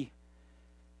the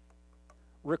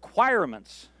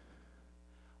requirements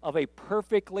of a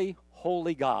perfectly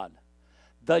holy God,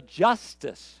 the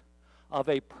justice of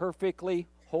a perfectly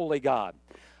holy God.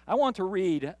 I want to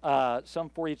read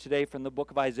some for you today from the book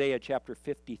of Isaiah, chapter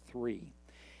 53.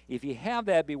 If you have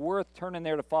that, it'd be worth turning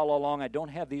there to follow along. I don't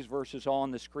have these verses all on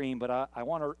the screen, but I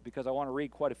want to read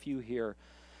quite a few here.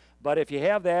 But if you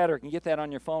have that or can get that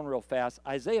on your phone real fast,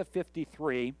 Isaiah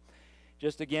 53,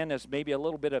 just again as maybe a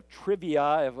little bit of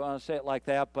trivia, if I want to say it like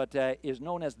that, but is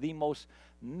known as the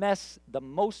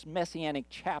most messianic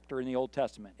chapter in the Old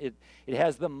Testament. It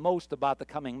has the most about the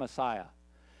coming Messiah.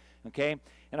 Okay,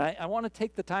 and I want to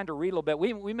take the time to read a little bit.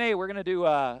 We're going to do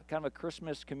kind of a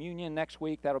Christmas communion next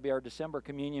week. That'll be our December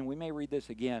communion. We may read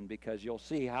this again because you'll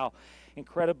see how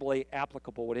incredibly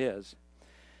applicable it is.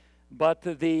 But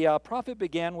the prophet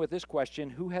began with this question: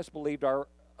 who has believed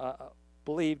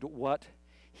what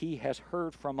he has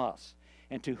heard from us,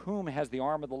 and to whom has the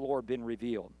arm of the Lord been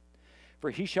revealed? For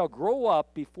he shall grow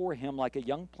up before him like a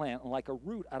young plant, and like a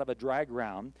root out of a dry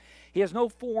ground. He has no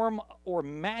form or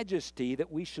majesty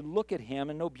that we should look at him,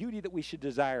 and no beauty that we should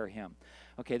desire him.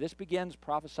 Okay, this begins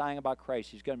prophesying about Christ.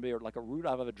 He's going to be like a root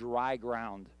out of a dry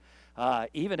ground.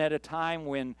 Even at a time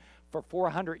when for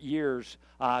 400 years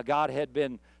God had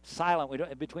been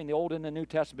silent between the Old and the New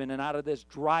Testament, and out of this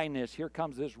dryness, here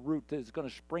comes this root that is going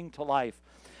to spring to life.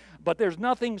 But there's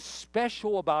nothing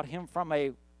special about him from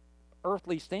a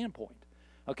earthly standpoint.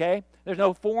 Okay? There's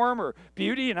no form or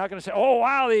beauty. You're not going to say, oh,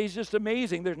 wow, he's just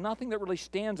amazing. There's nothing that really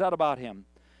stands out about him.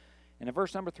 And in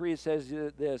verse number 3, it says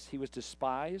this: he was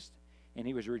despised and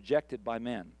he was rejected by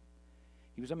men.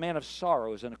 He was a man of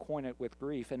sorrows and acquainted with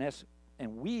grief.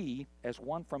 And we, as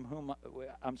one from whom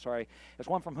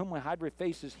we hide our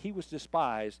faces, he was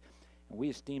despised, and we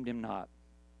esteemed him not.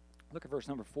 Look at verse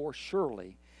number 4.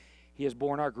 Surely he has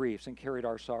borne our griefs and carried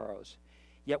our sorrows.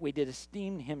 Yet we did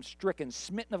esteem him stricken,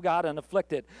 smitten of God, and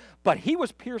afflicted. But he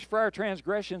was pierced for our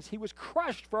transgressions. He was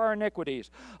crushed for our iniquities.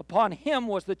 Upon him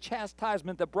was the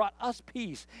chastisement that brought us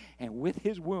peace, and with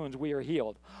his wounds we are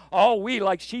healed. All we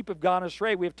like sheep have gone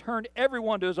astray. We have turned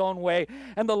everyone to his own way,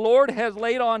 and the Lord has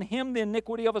laid on him the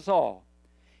iniquity of us all.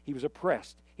 He was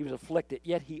oppressed. He was afflicted,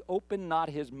 yet he opened not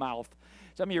his mouth.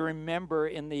 Some of you remember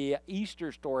in the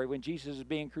Easter story when Jesus is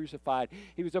being crucified,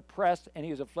 he was oppressed and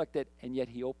he was afflicted, and yet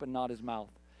he opened not his mouth.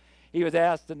 He was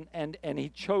asked, and he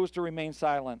chose to remain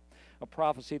silent, a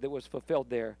prophecy that was fulfilled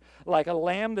there. Like a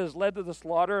lamb that is led to the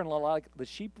slaughter, and like the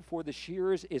sheep before the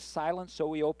shearers is silent,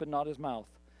 so he opened not his mouth.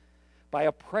 By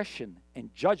oppression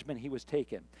and judgment he was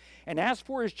taken. And as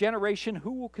for his generation,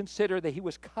 who will consider that he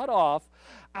was cut off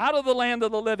out of the land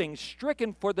of the living,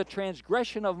 stricken for the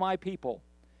transgression of my people?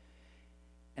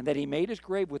 And that he made his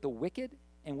grave with the wicked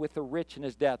and with the rich in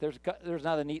his death. There's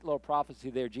another neat little prophecy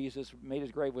there. Jesus made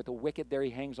his grave with the wicked. There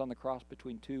he hangs on the cross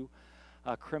between two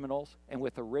criminals. And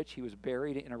with the rich, he was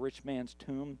buried in a rich man's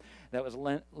tomb that was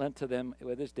lent to them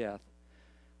with his death.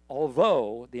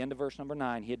 Although, the end of verse number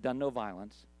 9, he had done no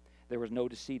violence, there was no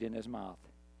deceit in his mouth.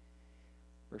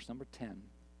 Verse number 10,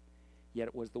 yet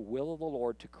it was the will of the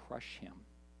Lord to crush him.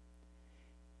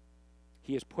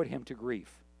 He has put him to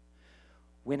grief.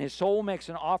 When his soul makes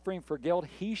an offering for guilt,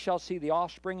 he shall see the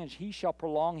offspring, and he shall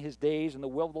prolong his days, and the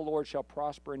will of the Lord shall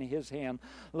prosper in his hand.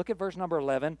 Look at verse number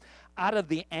 11. Out of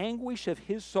the anguish of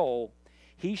his soul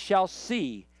he shall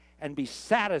see and be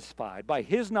satisfied. By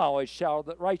his knowledge shall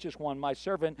the righteous one, my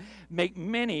servant, make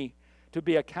many to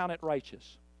be accounted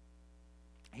righteous.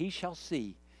 He shall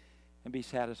see and be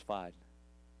satisfied.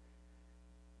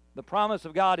 The promise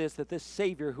of God is that this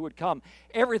Savior who would come,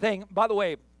 everything, by the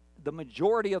way, the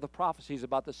majority of the prophecies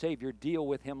about the Savior deal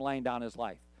with him laying down his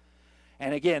life.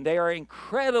 And again, they are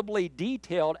incredibly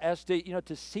detailed as to,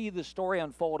 to see the story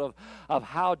unfold of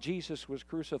how Jesus was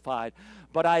crucified.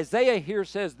 But Isaiah here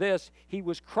says this: he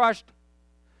was crushed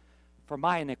for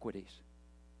my iniquities.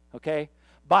 Okay?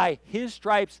 By his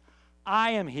stripes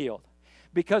I am healed.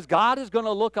 Because God is going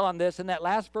to look on this, in that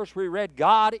last verse we read,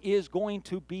 God is going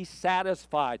to be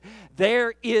satisfied.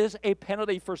 There is a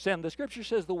penalty for sin. The scripture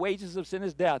says the wages of sin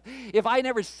is death. If I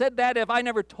never said that, if I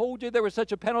never told you there was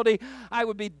such a penalty, I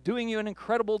would be doing you an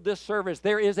incredible disservice.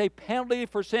 There is a penalty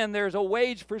for sin. There is a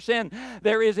wage for sin.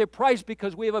 There is a price,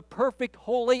 because we have a perfect,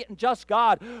 holy, and just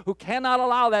God who cannot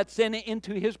allow that sin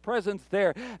into his presence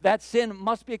there. That sin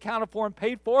must be accounted for and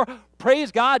paid for.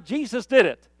 Praise God, Jesus did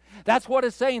it. That's what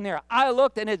it's saying there. I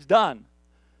looked and it's done. You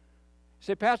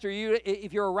say, Pastor,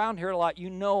 if you're around here a lot,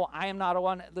 you know I am not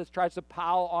one that tries to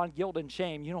pile on guilt and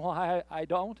shame. You know why I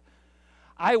don't?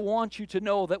 I want you to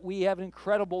know that we have an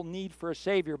incredible need for a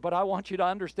Savior, but I want you to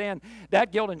understand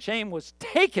that guilt and shame was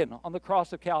taken on the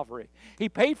cross of Calvary. He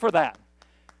paid for that.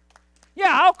 Yeah,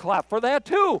 I'll clap for that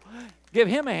too. Give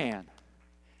him a hand.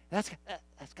 That's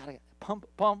got to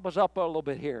pump us up a little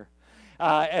bit here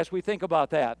as we think about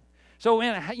that. So,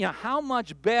 how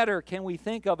much better can we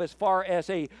think of as far as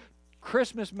a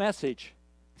Christmas message?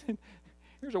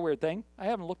 Here's a weird thing. I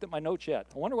haven't looked at my notes yet.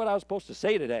 I wonder what I was supposed to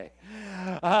say today.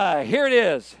 Here it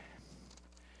is.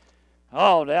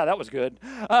 Oh, yeah, that was good.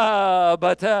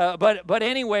 But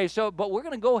anyway, but we're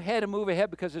going to go ahead and move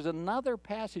ahead, because there's another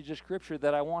passage of Scripture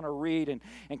that I want to read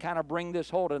and kind of bring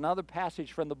this hold. Another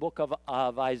passage from the book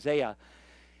of Isaiah.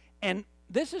 And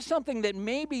this is something that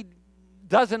maybe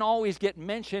doesn't always get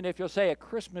mentioned, if you'll say, at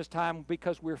Christmas time,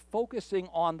 because we're focusing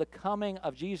on the coming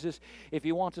of Jesus, if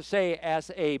you want to say,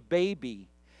 as a baby.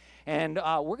 And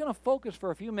we're going to focus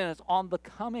for a few minutes on the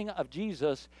coming of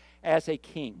Jesus as a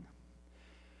king.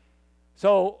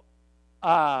 So,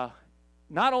 not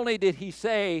only did he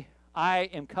say, I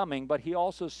am coming, but he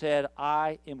also said,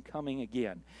 I am coming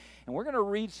again. And we're going to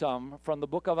read some from the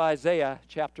book of Isaiah,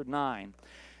 chapter 9.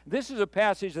 This is a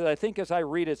passage that I think as I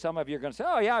read it, some of you are going to say,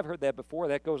 oh, yeah, I've heard that before.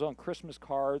 That goes on Christmas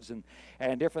cards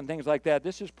and different things like that.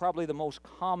 This is probably the most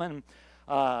common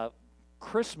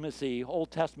Christmassy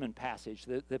Old Testament passage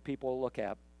that people look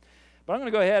at. But I'm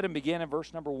going to go ahead and begin in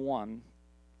verse number 1.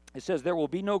 It says, there will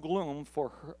be no gloom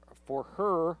for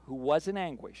her who was in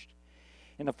anguish.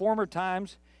 In the former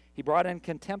times, he brought in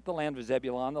contempt the land of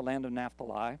Zebulun, the land of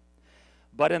Naphtali.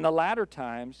 But in the latter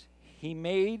times,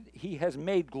 He has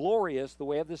made glorious the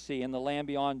way of the sea and the land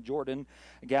beyond Jordan,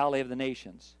 Galilee of the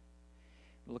nations.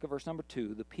 Look at verse number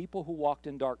 2. The people who walked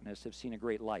in darkness have seen a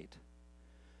great light.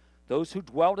 Those who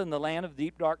dwelt in the land of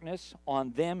deep darkness,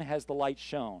 on them has the light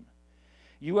shone.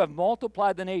 You have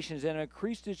multiplied the nations and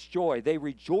increased its joy. They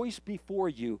rejoice before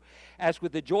you, as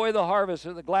with the joy of the harvest,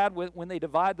 or the glad when they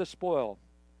divide the spoil.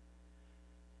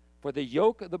 For the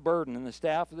yoke of the burden and the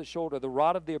staff of the shoulder, the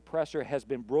rod of the oppressor has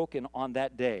been broken on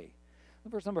that day.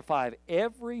 Verse number 5,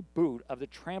 every boot of the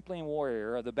trampling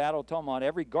warrior of the battle tumult,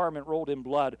 every garment rolled in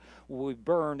blood will be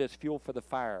burned as fuel for the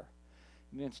fire.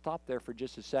 You can stop there for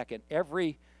just a second.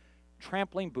 Every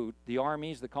trampling boot, the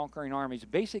armies, the conquering armies,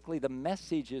 basically the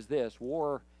message is this: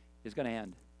 war is going to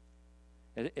end.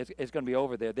 It's going to be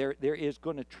over there. There is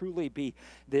going to truly be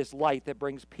this light that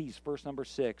brings peace. Verse number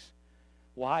 6.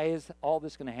 Why is all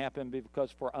this going to happen?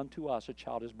 Because for unto us a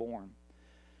child is born.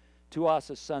 To us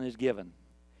a son is given.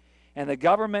 And the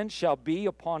government shall be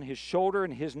upon his shoulder,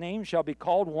 and his name shall be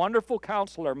called Wonderful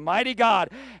Counselor, Mighty God,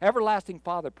 Everlasting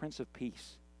Father, Prince of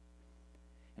Peace.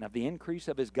 And of the increase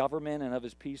of his government and of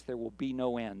his peace there will be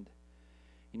no end.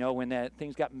 You know, when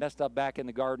things got messed up back in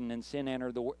the garden and sin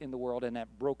entered in the world, and that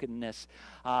brokenness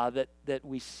that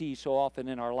we see so often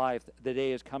in our life, the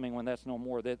day is coming when that's no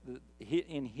more. That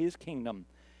in his kingdom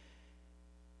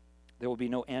there will be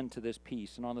no end to this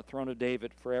peace. And on the throne of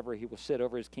David forever he will sit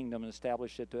over his kingdom and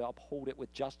establish it, to uphold it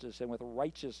with justice and with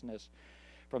righteousness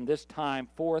from this time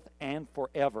forth and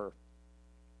forever.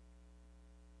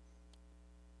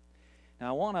 Now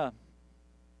I want to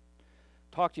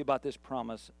talk to you about this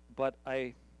promise, but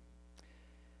I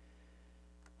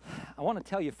want to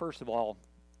tell you first of all,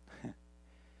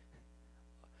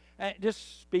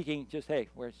 just speaking, hey,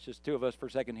 where it's just two of us for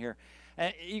a second here.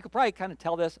 You could probably kind of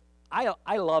tell this.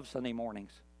 I love Sunday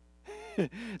mornings.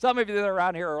 Some of you that are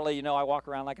around here early, you know, I walk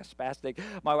around like a spastic.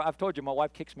 I've told you, my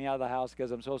wife kicks me out of the house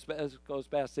because I'm so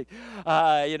spastic.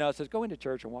 You know, says, go into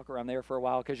church and walk around there for a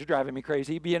while because you're driving me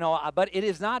crazy. But, you know, but it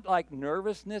is not like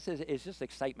nervousness. It's just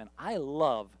excitement.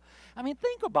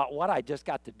 Think about what I just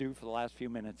got to do for the last few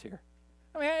minutes here.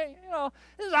 You know,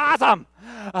 this is awesome.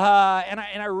 And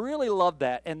I really love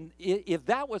that. And if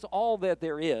that was all that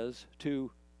there is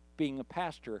to being a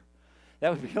pastor, that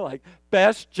would be like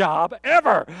best job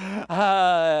ever,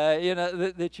 you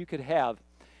know, that you could have.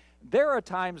 There are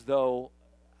times, though,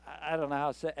 I don't know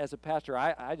how, as a pastor,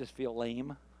 I just feel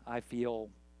lame. I feel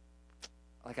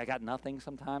like I got nothing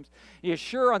sometimes. Yeah,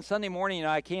 sure, on Sunday morning, you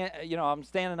know, I can't, you know, I'm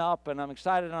standing up and I'm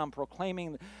excited and I'm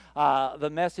proclaiming the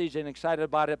message and excited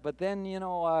about it. But then, you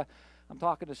know, I'm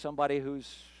talking to somebody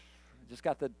who's just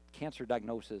got the cancer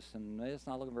diagnosis and it's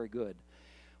not looking very good.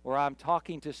 Or I'm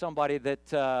talking to somebody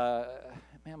that,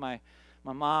 my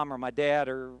mom or my dad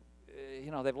are, you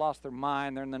know, they've lost their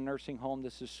mind. They're in the nursing home.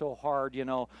 This is so hard, you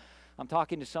know. I'm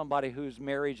talking to somebody whose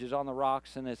marriage is on the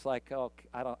rocks, and it's like, oh,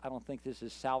 I don't think this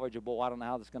is salvageable. I don't know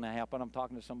how this is going to happen. I'm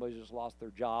talking to somebody who's just lost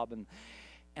their job, and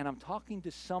I'm talking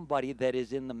to somebody that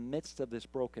is in the midst of this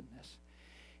brokenness.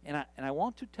 And I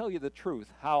want to tell you the truth,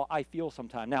 how I feel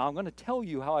sometimes. Now, I'm going to tell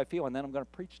you how I feel, and then I'm going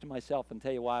to preach to myself and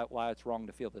tell you why it's wrong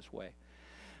to feel this way.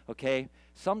 Okay?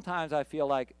 Sometimes I feel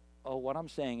like, oh, what I'm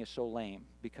saying is so lame,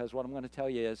 because what I'm going to tell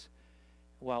you is,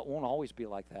 well, it won't always be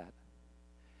like that.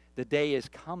 The day is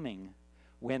coming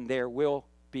when there will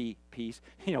be peace.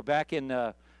 You know, back in,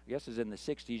 I guess it was in the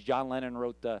 60s, John Lennon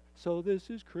wrote, So This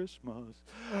Is Christmas.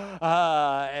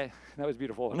 That was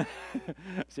beautiful.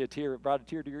 See, brought a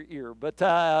tear to your ear. But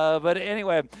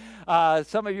anyway,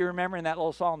 some of you remembering that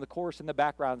little song, the chorus in the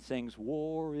background sings,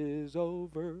 war is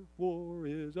over, war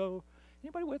is over.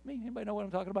 Anybody with me? Anybody know what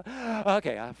I'm talking about?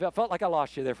 Okay, I felt like I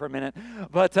lost you there for a minute.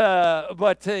 But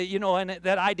you know, and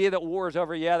that idea that war is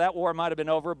over, yeah, that war might have been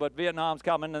over, but Vietnam's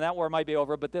coming, and that war might be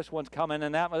over, but this one's coming,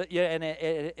 and that, yeah, and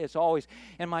it's always.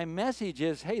 And my message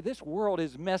is, hey, this world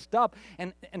is messed up,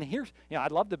 and here's, you know,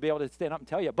 I'd love to be able to stand up and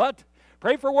tell you, but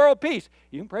pray for world peace.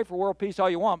 You can pray for world peace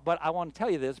all you want, but I want to tell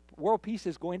you this: world peace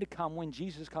is going to come when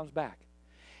Jesus comes back.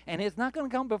 And it's not going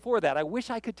to come before that. I wish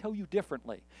I could tell you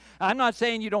differently. I'm not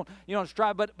saying you don't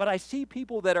strive, but I see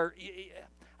people that are,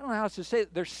 I don't know how else to say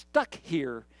it, they're stuck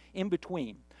here in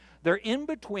between. They're in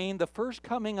between the first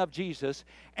coming of Jesus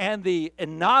and the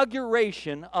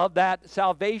inauguration of that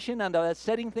salvation and that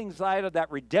setting things aside of that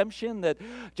redemption that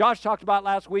Josh talked about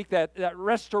last week, that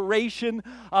restoration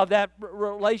of that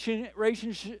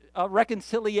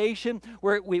reconciliation,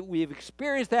 where we've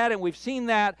experienced that and we've seen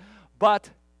that,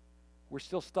 but we're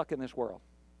still stuck in this world.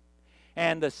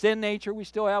 And the sin nature we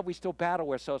still battle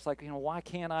with. So it's like, you know, why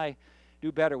can't I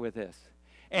do better with this?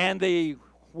 And the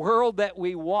world that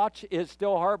we watch is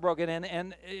still heartbroken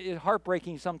and it's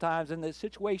heartbreaking sometimes in the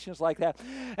situations like that.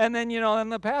 And then,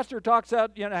 and the pastor talks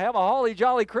out, have a holly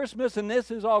jolly Christmas and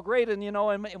this is all great. And,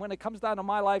 and when it comes down to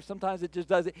my life, sometimes it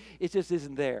just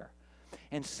isn't there.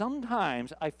 And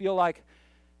sometimes I feel like,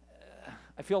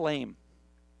 I feel lame.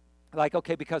 Like,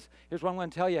 okay, because here's what I'm going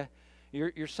to tell you.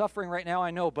 You're suffering right now,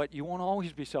 I know, but you won't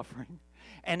always be suffering.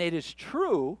 And it is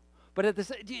true, but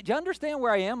do you understand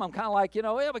where I am? I'm kind of like,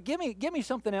 yeah, but give me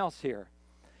something else here.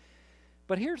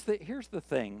 But here's the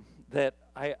thing that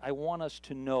I want us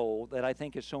to know that I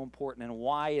think is so important, and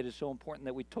why it is so important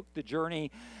that we took the journey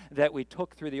that we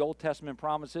took through the Old Testament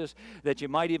promises, that you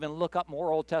might even look up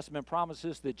more Old Testament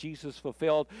promises that Jesus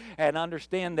fulfilled and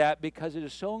understand that, because it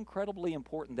is so incredibly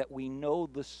important that we know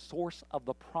the source of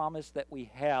the promise that we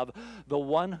have, the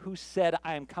one who said,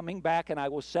 I am coming back and I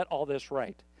will set all this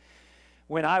right.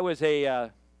 When I was a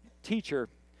teacher,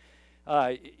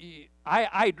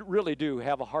 I really do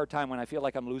have a hard time when I feel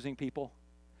like I'm losing people.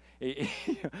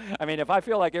 I mean, if I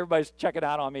feel like everybody's checking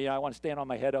out on me, I want to stand on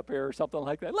my head up here or something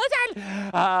like that.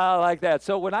 Listen! Like that.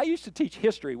 So when I used to teach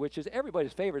history, which is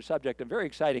everybody's favorite subject and very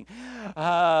exciting,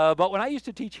 but when I used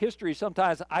to teach history,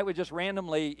 sometimes I would just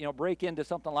randomly, break into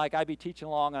something like, I'd be teaching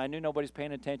along and I knew nobody's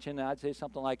paying attention, and I'd say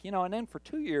something like, and then for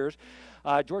 2 years,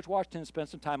 George Washington spent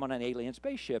some time on an alien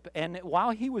spaceship, and while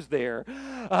he was there,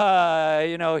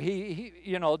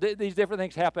 these different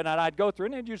things happened, and I'd go through,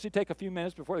 and it'd usually take a few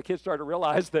minutes before the kids started to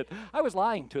realize that I was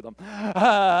lying to them.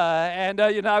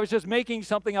 I was just making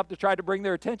something up to try to bring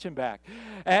their attention back.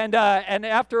 And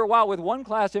after a while, with one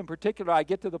class in particular, I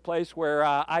get to the place where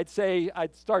I'd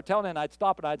start telling, and I'd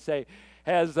stop and I'd say,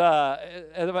 have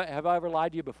I ever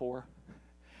lied to you before?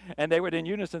 And they would in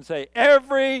unison say,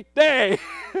 every day.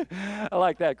 I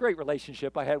like that. Great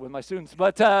relationship I had with my students.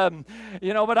 But,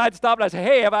 but I'd stop and I'd say,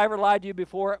 hey, have I ever lied to you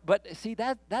before? But see,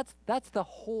 that's the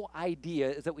whole idea,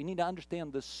 is that we need to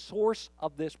understand the source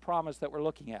of this promise that we're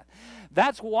looking at.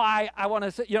 That's why I want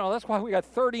to say, that's why we got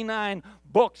 39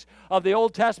 books of the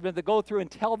Old Testament that go through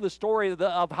and tell the story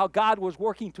of how God was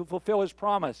working to fulfill his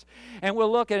promise. And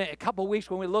we'll look at it in a couple of weeks.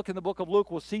 When we look in the book of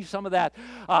Luke, we'll see some of that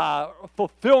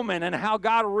fulfillment and how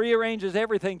God rearranges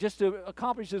everything just to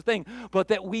accomplish this thing. But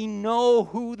that we know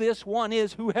who this one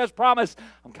is who has promised,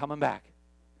 I'm coming back.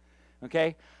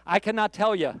 Okay? I cannot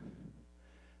tell you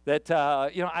that,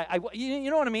 you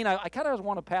know what I mean? I kind of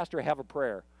want a pastor to have a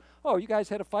prayer. Oh, you guys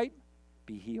had a fight?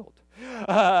 Be healed.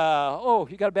 Oh,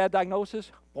 you got a bad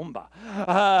diagnosis? Boomba.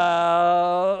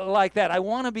 Like that. I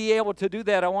want to be able to do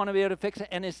that. I want to be able to fix it.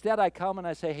 And instead I come and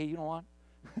I say, hey, you know what?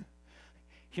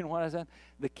 You know what I said?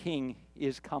 The King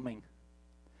is coming.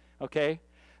 Okay?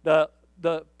 The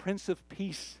Prince of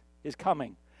Peace is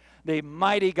coming. The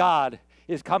mighty God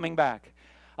is coming back.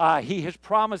 He has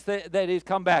promised that he's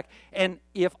come back. And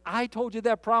if I told you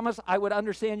that promise, I would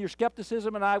understand your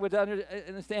skepticism, and I would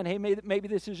understand, hey, maybe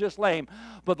this is just lame.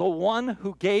 But the one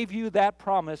who gave you that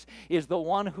promise is the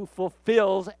one who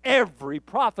fulfills every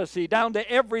prophecy down to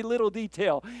every little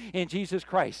detail in Jesus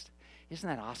Christ. Isn't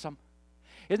that awesome?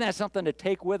 Isn't that something to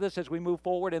take with us as we move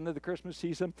forward into the Christmas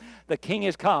season? The King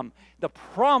has come. The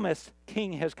promised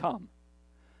King has come.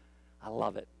 I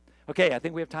love it. Okay, I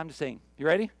think we have time to sing. You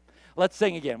ready? Let's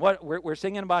sing again. We're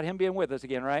singing about him being with us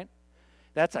again, right?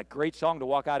 That's a great song to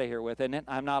walk out of here with, isn't it?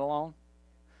 I'm Not Alone.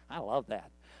 I love that.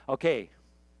 Okay.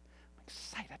 I'm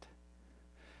excited.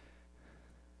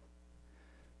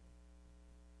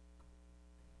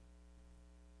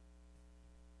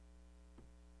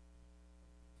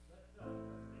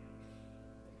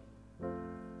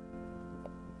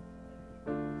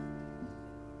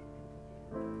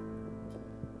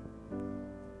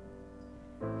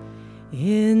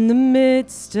 In the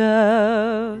midst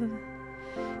of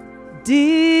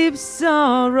deep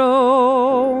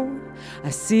sorrow, I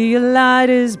see a light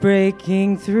is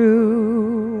breaking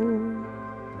through.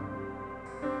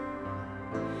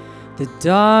 The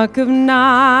dark of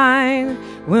night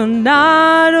will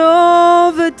not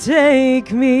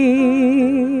overtake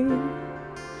me.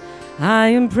 I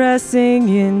am pressing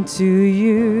into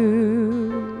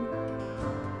you.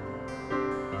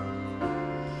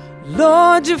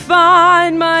 Lord, you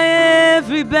fight my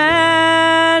every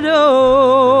battle,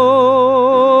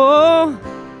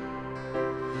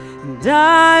 and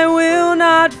I will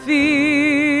not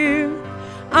fear.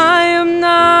 I am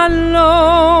not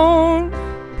alone.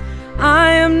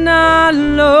 I am not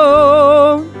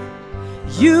alone.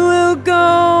 You will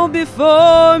go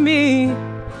before me.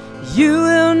 You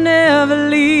will never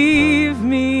leave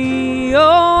me. Oh,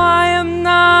 I am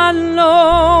not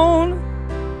alone.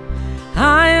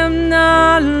 I am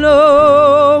not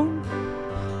alone.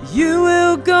 You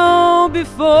will go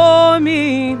before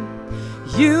me.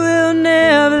 You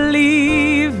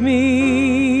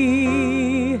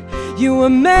You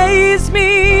amaze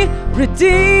me,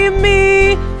 redeem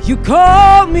me, you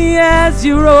call me as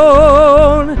your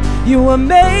own. You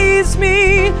amaze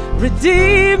me,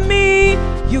 redeem me,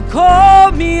 you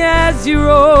call me as your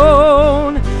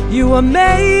own. You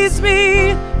amaze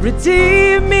me,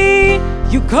 redeem me,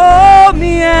 you call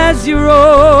me as your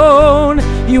own.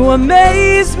 You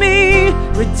amaze me,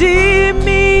 redeem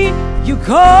me, you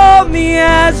call me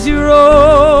as your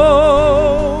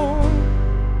own.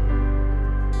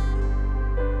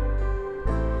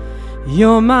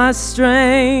 You're my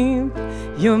strength,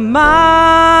 you're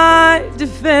my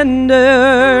defender.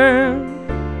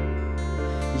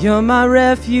 You're my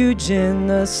refuge in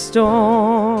the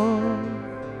storm.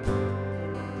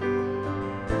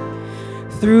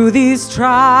 Through these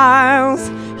trials,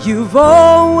 you've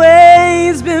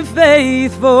always been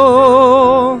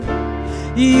faithful.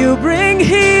 You bring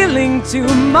healing to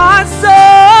my soul.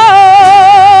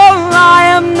 I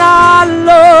am not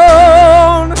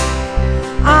alone.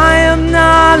 I am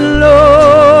not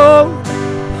alone.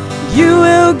 You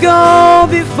will go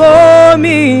before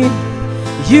me.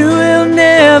 You will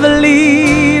never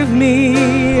leave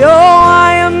me. Oh,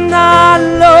 I am not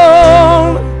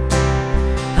alone.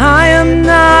 I am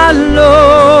not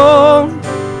alone.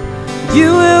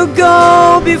 You will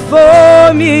go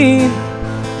before me.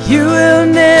 You will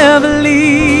never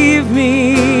leave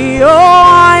me. Oh,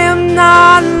 I am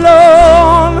not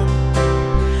alone.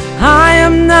 I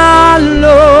am not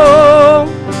alone.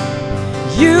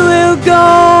 You will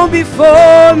go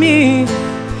before me.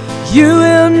 You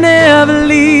will never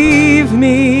leave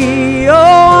me. Oh,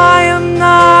 I am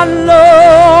not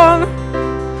alone.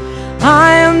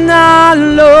 I am not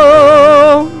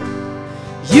alone.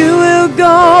 You will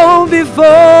go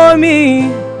before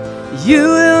me. You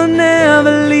will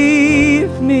never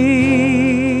leave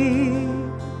me.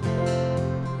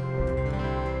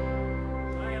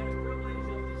 I have the privilege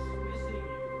of dismissing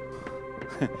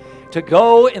you to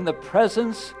go in the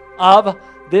presence of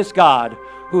this God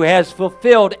who has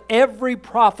fulfilled every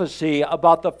prophecy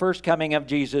about the first coming of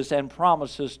Jesus and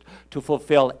promises to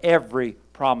fulfill every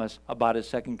promise about His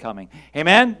second coming.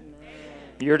 Amen?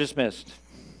 Amen. You're dismissed.